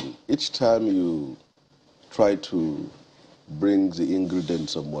that each time you try to bring the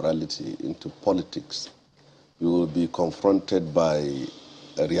ingredients of morality into politics, you will be confronted by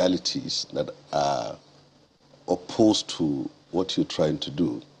realities that are opposed to what you're trying to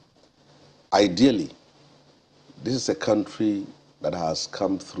do. Ideally, this is a country that has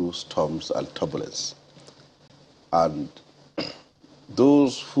come through storms and turbulence. And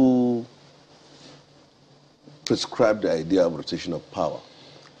those who prescribe the idea of rotation of power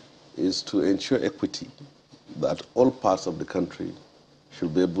is to ensure equity, that all parts of the country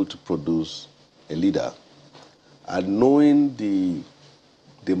should be able to produce a leader. And knowing the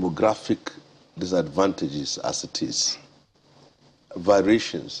demographic disadvantages as it is,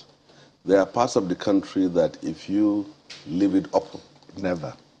 variations, there are parts of the country that if you leave it open,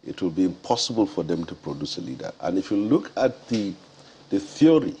 Never. it will be impossible for them to produce a leader. And if you look at the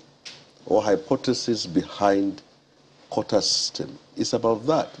theory or hypothesis behind quota system, it's about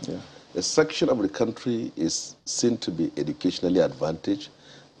that. Yeah. A section of the country is seen to be educationally advantaged,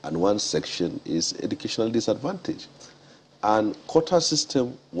 and one section is educationally disadvantaged. And quota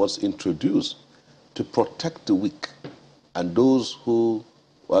system was introduced to protect the weak and those who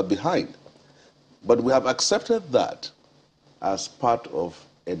were behind. But we have accepted that as part of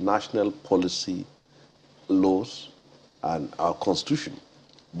a national policy, laws, and our constitution.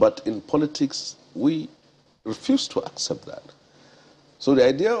 But in politics, we refuse to accept that. So the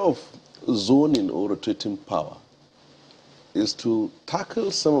idea of zoning or rotating power is to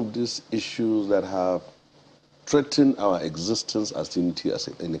tackle some of these issues that have threatened our existence as unity as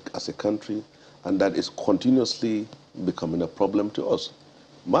a country, and that is continuously becoming a problem to us.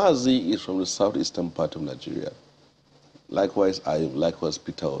 Mazi is from the southeastern part of Nigeria. Likewise, likewise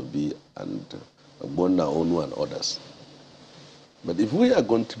Peter Obi and Ohuabunwa and others. But if we are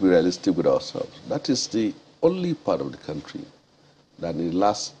going to be realistic with ourselves, that is the only part of the country that in the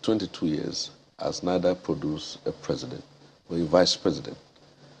last 22 years has neither produced a president or a vice president.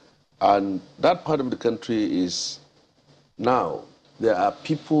 And that part of the country is now, there are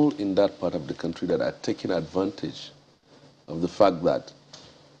people in that part of the country that are taking advantage of the fact that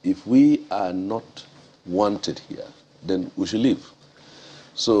if we are not wanted here, then we should leave.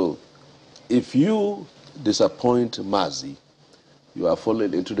 So if you disappoint Mazi, you are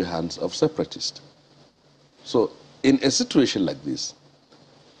falling into the hands of separatists. So in a situation like this,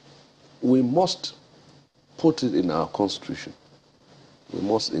 we must put it in our constitution. We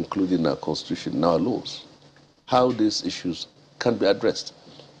must include in our constitution, in our laws, how these issues can be addressed.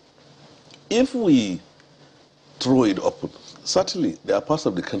 If we throw it open, certainly there are parts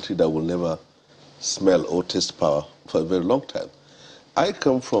of the country that will never smell or taste power for a very long time. I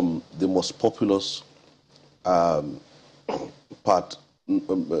come from the most populous zone,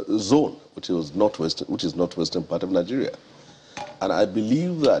 which is northwestern part of Nigeria. And I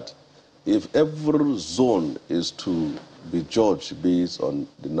believe that if every zone is to be judged based on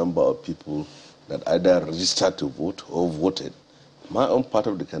the number of people that either registered to vote or voted, my own part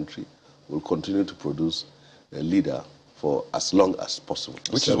of the country will continue to produce a leader for as long as possible.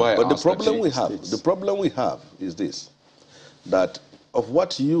 Which is why I But asked the problem we have is this, that of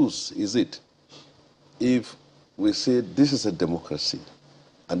what use is it if we say this is a democracy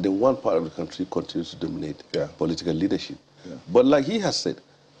and then one part of the country continues to dominate political leadership? Yeah. But like he has said,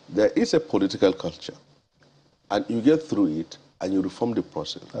 there is a political culture, and you get through it and you reform the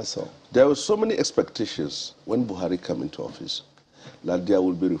process. That's all. There were so many expectations when Buhari came into office that there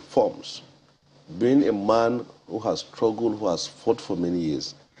will be reforms. Being a man who has struggled, who has fought for many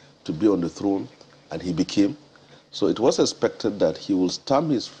years to be on the throne, and he became. So it was expected that he will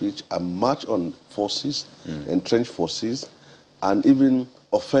stamp his feet and march on forces, entrenched forces, and even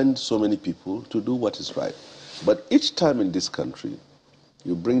offend so many people to do what is right. But each time in this country,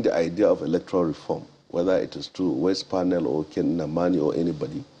 you bring the idea of electoral reform, whether it is through West Panel or Ken Namani or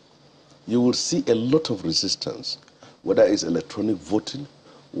anybody, you will see a lot of resistance. whether it's electronic voting,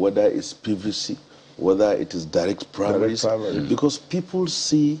 whether it's PVC, whether it is direct primaries, because people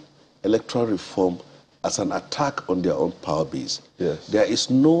see electoral reform as an attack on their own power base. Yes. There is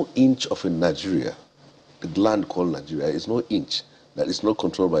no inch of a Nigeria, the land called Nigeria, is no inch that is not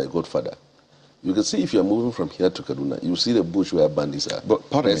controlled by a godfather. You can see if you're moving from here to Kaduna, you see the bush where bandits are. But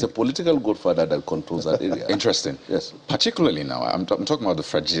there's a political godfather that controls that area. Interesting. Yes. Particularly now, I'm talking about the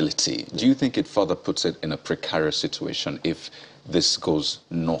fragility. Do you think it further puts it in a precarious situation if this goes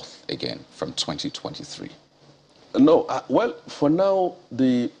north again from 2023? No. Well, for now,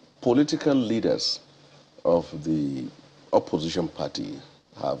 the political leaders of the opposition party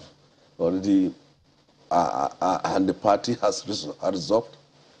have already, and the party has resolved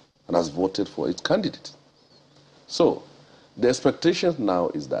and has voted for its candidate. So the expectation now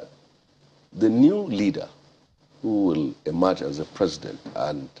is that the new leader who will emerge as a president,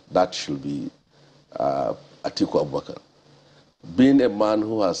 and that should be Atiku Abubakar, being a man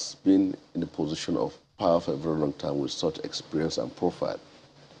who has been in a position of power for a very long time with such experience and profile,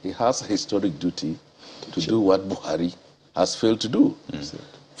 he has a historic duty to do what Buhari has failed to do,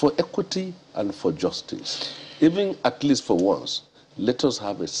 for equity and for justice. Even at least for once, let us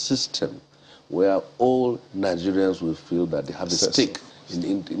have a system where all Nigerians will feel that they have a stake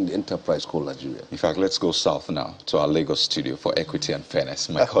in the enterprise called Nigeria. In fact, let's go south now to our Lagos studio for equity and fairness.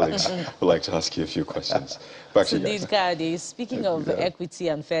 My colleagues would like to ask you a few questions. Back to you guys. Speaking of equity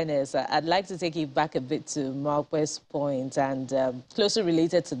and fairness, I'd like to take it back a bit to Markwe's point, and closely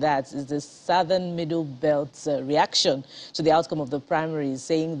related to that is the Southern Middle Belt's reaction to the outcome of the primaries,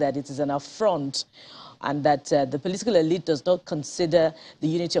 saying that it is an affront and that the political elite does not consider the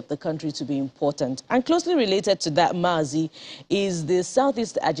unity of the country to be important. And closely related to that, Mazi, is the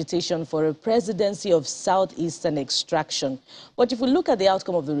Southeast agitation for a presidency of Southeastern extraction. But if we look at the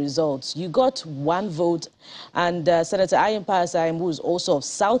outcome of the results, you got 1 vote, and Senator Ayim Pasayim, who is also of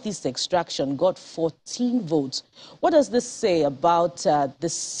Southeast extraction, got 14 votes. What does this say about the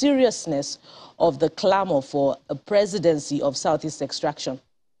seriousness of the clamor for a presidency of Southeast extraction?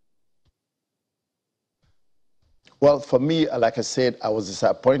 Well, for me, like I said, I was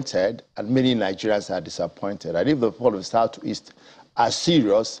disappointed, and many Nigerians are disappointed. And if the people of the Southeast are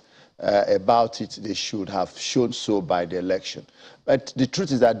serious about it, they should have shown so by the election. But the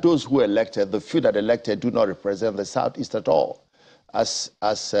truth is that those who elected, the few that elected, do not represent the Southeast at all. As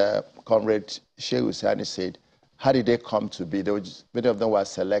Comrade Shehu Sani said, how did they come to be? Many of them were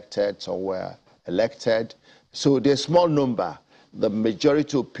selected, some were elected. So they're a small number. The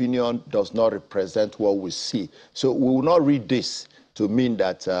majority opinion does not represent what we see. So we will not read this to mean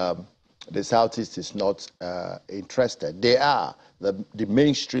that the Southeast is not interested. They are. The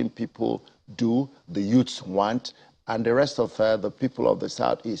mainstream people do, the youths want, and the rest of the people of the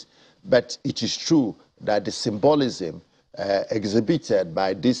Southeast. But it is true that the symbolism exhibited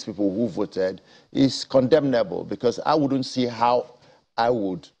by these people who voted is condemnable, because I wouldn't see how I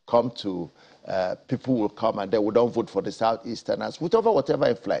would come to people will come and they will not vote for the Southeasterners, whatever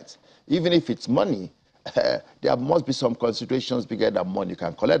influence. Even if it's money, there must be some considerations bigger than money. You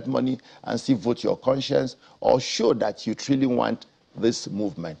can collect money and still vote your conscience or show that you truly want this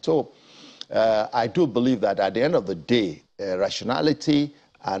movement. So I do believe that at the end of the day, rationality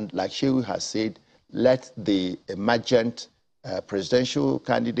and, like Shehu has said, let the emergent presidential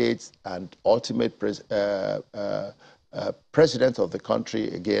candidates and ultimate president of the country,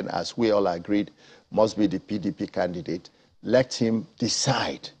 again, as we all agreed, must be the PDP candidate. Let him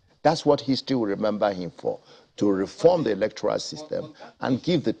decide. That's what history will remember him for, to reform the electoral system and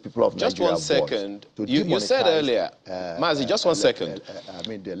give the people of Nigeria just 1 second. You said earlier, Mazi, just 1 second.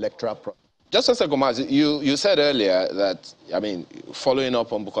 The electoral just 1 second, Mazi. You said earlier that, following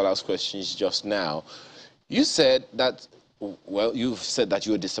up on Bukola's questions just now, you said that, well, you've said that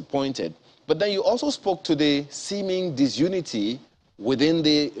you were disappointed. But then you also spoke to the seeming disunity within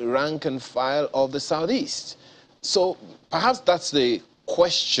the rank and file of the Southeast. So perhaps that's the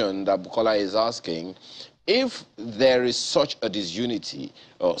question that Bukola is asking. If there is such a disunity,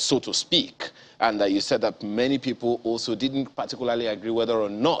 so to speak, and that you said that many people also didn't particularly agree whether or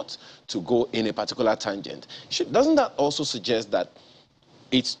not to go in a particular tangent, doesn't that also suggest that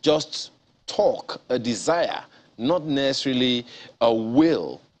it's just talk, a desire, not necessarily a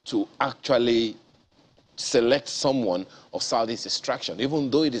will to actually select someone of Southeast extraction? Even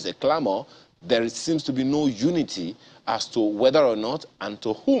though it is a clamor, there seems to be no unity as to whether or not and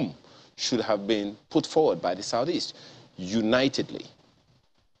to whom should have been put forward by the Southeast unitedly.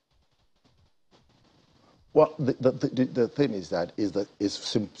 Well, the thing is that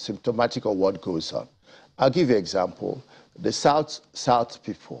is symptomatic of what goes on. I'll give you an example. the South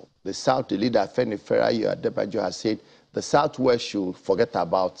people, the South, the leader, Feni Ferayo Adebayo, has said the Southwest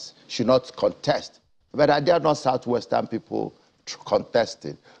should not contest. But there are not Southwestern people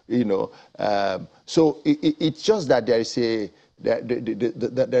contesting, you know. So it's just that there's a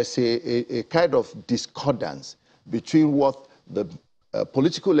kind of discordance between what the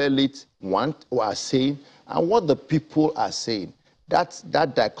political elite want or are saying and what the people are saying.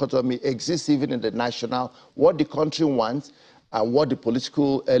 That dichotomy exists even in the national. What the country wants and what the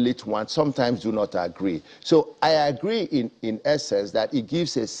political elite wants sometimes do not agree. So I agree in essence that it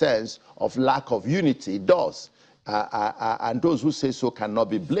gives a sense of lack of unity. It does. And those who say so cannot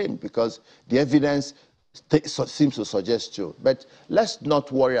be blamed because the evidence seems to suggest so. But let's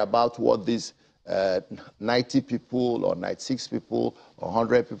not worry about what these 90 people or 96 people or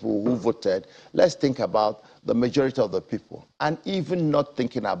 100 people who voted. Let's think about the majority of the people. And even not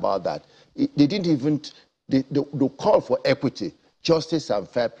thinking about that, they didn't even, the call for equity, justice and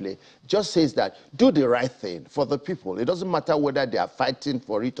fair play just says that do the right thing for the people. It doesn't matter whether they are fighting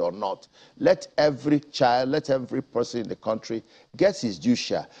for it or not. Let every child, let every person in the country get his due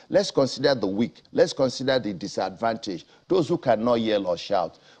share. Let's consider the weak. Let's consider the disadvantaged, those who cannot yell or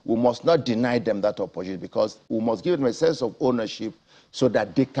shout. We must not deny them that opportunity because we must give them a sense of ownership so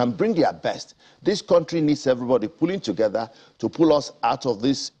that they can bring their best. This country needs everybody pulling together to pull us out of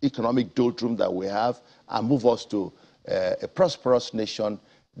this economic doldrum that we have and move us to a prosperous nation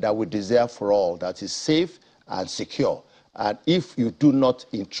that we desire for all, that is safe and secure. And if you do not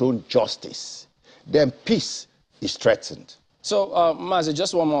enthrone justice, then peace is threatened. So, Mazi,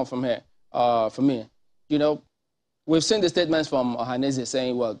 just one more from here, for me. You know, we've seen the statements from Ohanaeze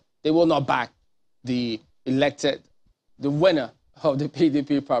saying, well, they will not back the winner of the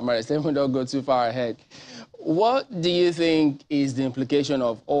PDP primaries. Let me not go too far ahead. What do you think is the implication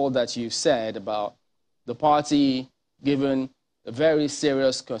of all that you've said about the party giving a very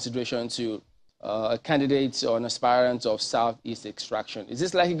serious consideration to a candidate or an aspirant of Southeast extraction? Is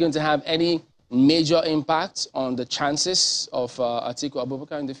this likely going to have any major impact on the chances of Atiku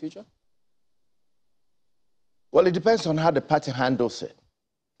Abubakar in the future? Well, it depends on how the party handles it.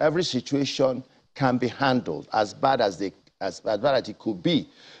 Every situation can be handled as bad as it could be.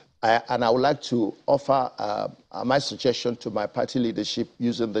 And I would like to offer my suggestion to my party leadership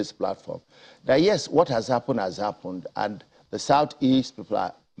using this platform. That yes, what has happened, and the Southeast people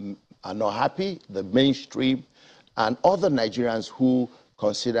are not happy, the mainstream, and other Nigerians who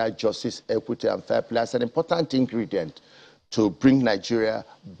consider justice, equity, and fair play as an important ingredient to bring Nigeria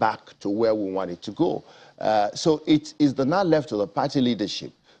back to where we want it to go. So it is now left to the party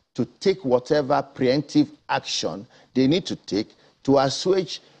leadership to take whatever preemptive action they need to take to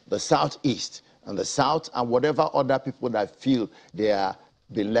assuage the Southeast and the South and whatever other people that feel they are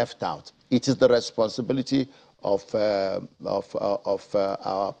being left out. It is the responsibility of our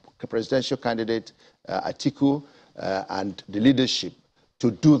presidential candidate, Atiku, and the leadership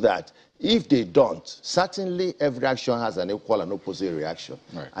to do that. If they don't, certainly every action has an equal and opposite reaction.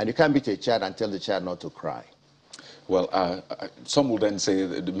 Right. And you can't beat a child and tell the child not to cry. Well, some will then say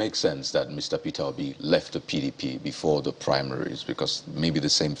that it makes sense that Mr. Peter Obi left the PDP before the primaries because maybe the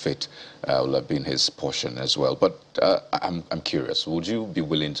same fate will have been his portion as well. But I'm curious, would you be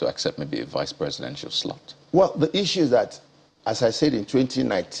willing to accept maybe a vice presidential slot? Well, the issue is that, as I said in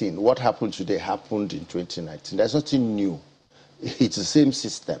 2019, what happened today happened in 2019. There's nothing new. It's the same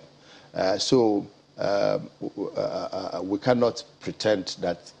system. So we cannot pretend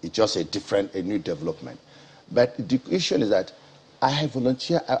that it's just a new development. But the issue is that I have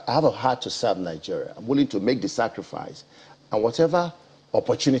a heart to serve Nigeria. I'm willing to make the sacrifice. And whatever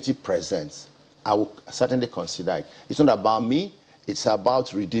opportunity presents, I will certainly consider it. It's not about me. It's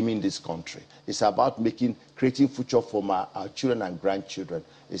about redeeming this country. It's about creating future for our children and grandchildren.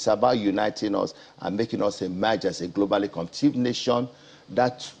 It's about uniting us and making us emerge as a globally competitive nation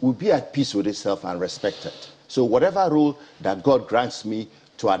that will be at peace with itself and respected. So whatever role that God grants me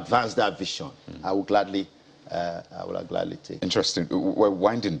to advance that vision, I will gladly take. Interesting. We're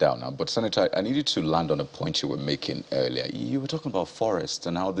winding down now, but Senator, I needed to land on a point you were making earlier. You were talking about forests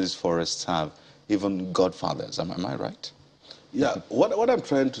and how these forests have even godfathers. Am I right? Yeah, what I'm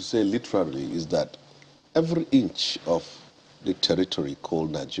trying to say literally is that every inch of the territory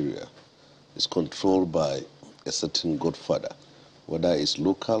called Nigeria is controlled by a certain godfather, whether it's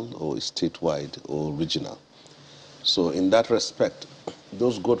local or statewide or regional. So in that respect,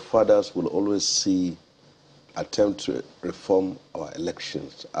 those godfathers will always attempt to reform our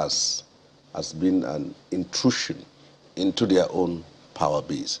elections as being an intrusion into their own power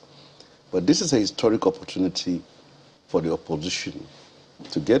base. But this is a historic opportunity for the opposition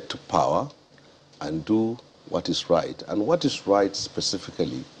to get to power and do what is right. And what is right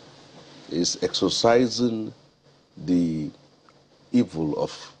specifically is exercising the evil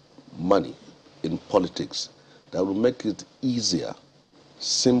of money in politics that will make it easier,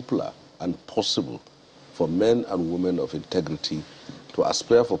 simpler, and possible for men and women of integrity to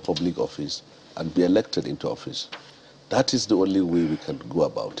aspire for public office and be elected into office. That is the only way we can go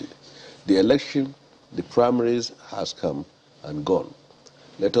about it. The election, the primaries has come and gone.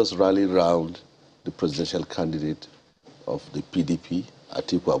 Let us rally round the presidential candidate of the PDP,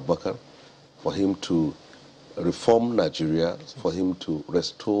 Atiku Abubakar, for him to reform Nigeria, for him to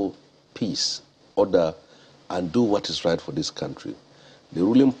restore peace, order, and do what is right for this country. The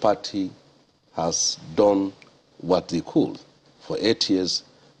ruling party has done what they could. For 8 years,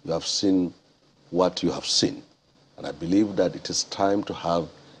 you have seen what you have seen. And I believe that it is time to have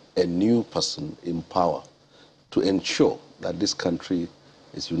a new person in power to ensure that this country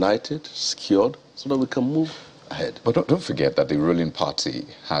is united, secured, so that we can move ahead. But don't forget that the ruling party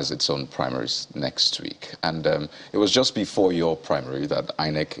has its own primaries next week. And it was just before your primary that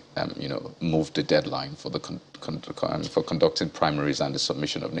INEC, moved the deadline for for conducting primaries and the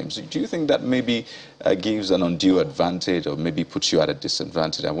submission of names. Do you think that maybe gives an undue advantage or maybe puts you at a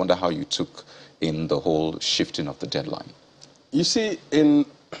disadvantage? I wonder how you took in the whole shifting of the deadline. You see, in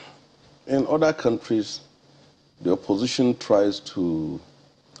other countries, the opposition tries to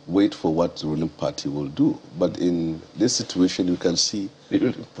wait for what the ruling party will do. But in this situation, you can see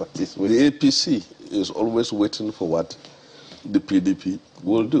the APC is always waiting for what the PDP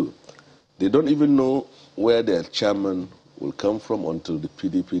will do. They don't even know where their chairman will come from until the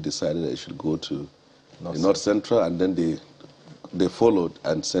PDP decided they should go to the North Central, and then they followed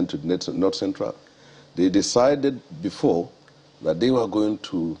and sent to the North Central. They decided before that they were going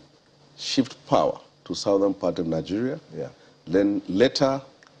to shift power to southern part of Nigeria. Yeah. Then later,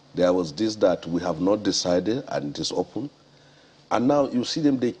 there was this that we have not decided and it is open. And now you see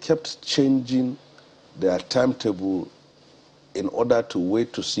them, they kept changing their timetable in order to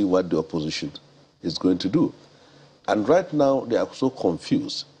wait to see what the opposition is going to do. And right now, they are so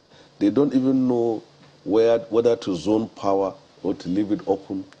confused. They don't even know whether to zone power or to leave it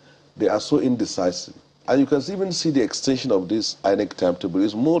open. They are so indecisive. And you can even see the extension of this INEC timetable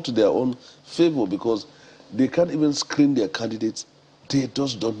is more to their own favor because they can't even screen their candidates. They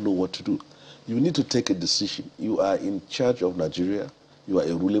just don't know what to do. You need to take a decision. You are in charge of Nigeria. You are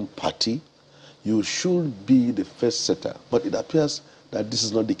a ruling party. You should be the first setter. But it appears that this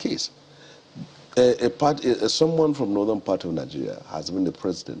is not the case. Someone from northern part of Nigeria has been the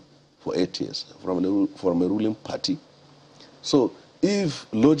president for 8 years from a ruling party. So if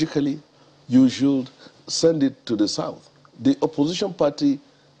logically you should send it to the south, the opposition party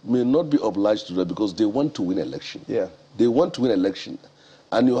may not be obliged to do that because they want to win election. Yeah. They want to win election.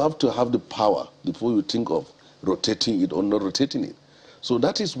 And you have to have the power before you think of rotating it or not rotating it. So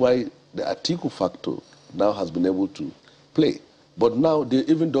that is why the Atiku factor now has been able to play. But now they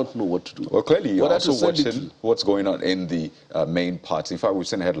even don't know what to do. Well, clearly you're also watching what's going on in the main party. In fact, we've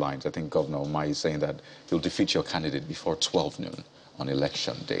seen headlines. I think Governor Omai is saying that he'll defeat your candidate before 12 noon on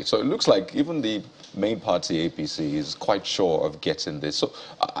election day. So it looks like even the main party, APC, is quite sure of getting this. So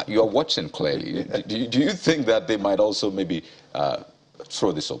you're watching clearly. Do you think that they might also maybe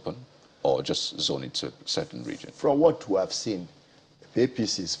throw this open or just zone it to a certain region? From what we have seen,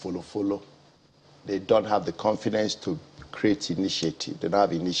 APC is follow. They don't have the confidence to create initiative. They don't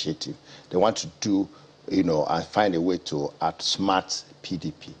have initiative. They want to do, and find a way to outsmart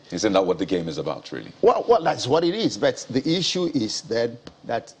PDP. Isn't that what the game is about, really? Well, that's what it is. But the issue is then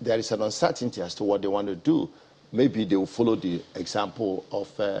that there is an uncertainty as to what they want to do. Maybe they will follow the example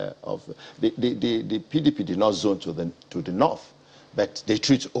of the PDP did not zone to the north, but they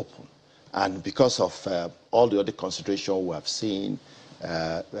treat open. And because of all the other consideration we have seen,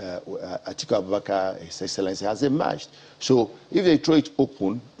 Atiku Abubakar, His Excellency, has emerged. So if they throw it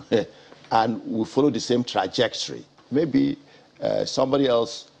open and we follow the same trajectory, maybe somebody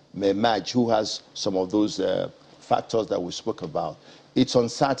else may emerge who has some of those factors that we spoke about. It's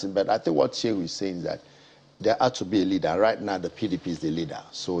uncertain, but I think what Shehu is saying is that there ought to be a leader. Right now, the PDP is the leader.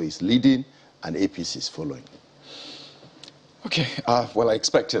 So it's leading and APC is following. Okay, well, I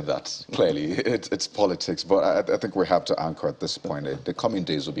expected that, clearly. It's politics, but I think we have to anchor at this point. The coming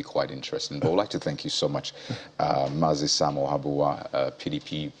days will be quite interesting. But I would like to thank you so much, Mazi Sam Ohuabunwa,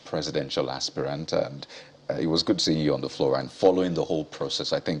 PDP presidential aspirant. And it was good seeing you on the floor and following the whole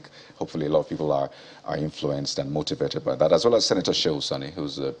process. I think hopefully a lot of people are influenced and motivated by that, as well as Senator Sani,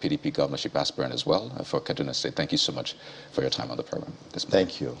 who's a PDP governorship aspirant as well for Kaduna State. Thank you so much for your time on the program this morning.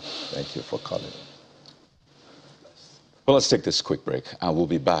 Thank you. Thank you for calling. Well, let's take this quick break and we'll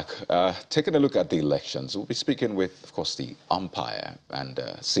be back taking a look at the elections. We'll be speaking with, of course, the umpire and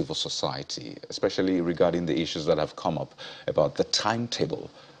civil society, especially regarding the issues that have come up about the timetable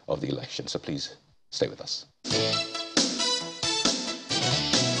of the election. So please stay with us.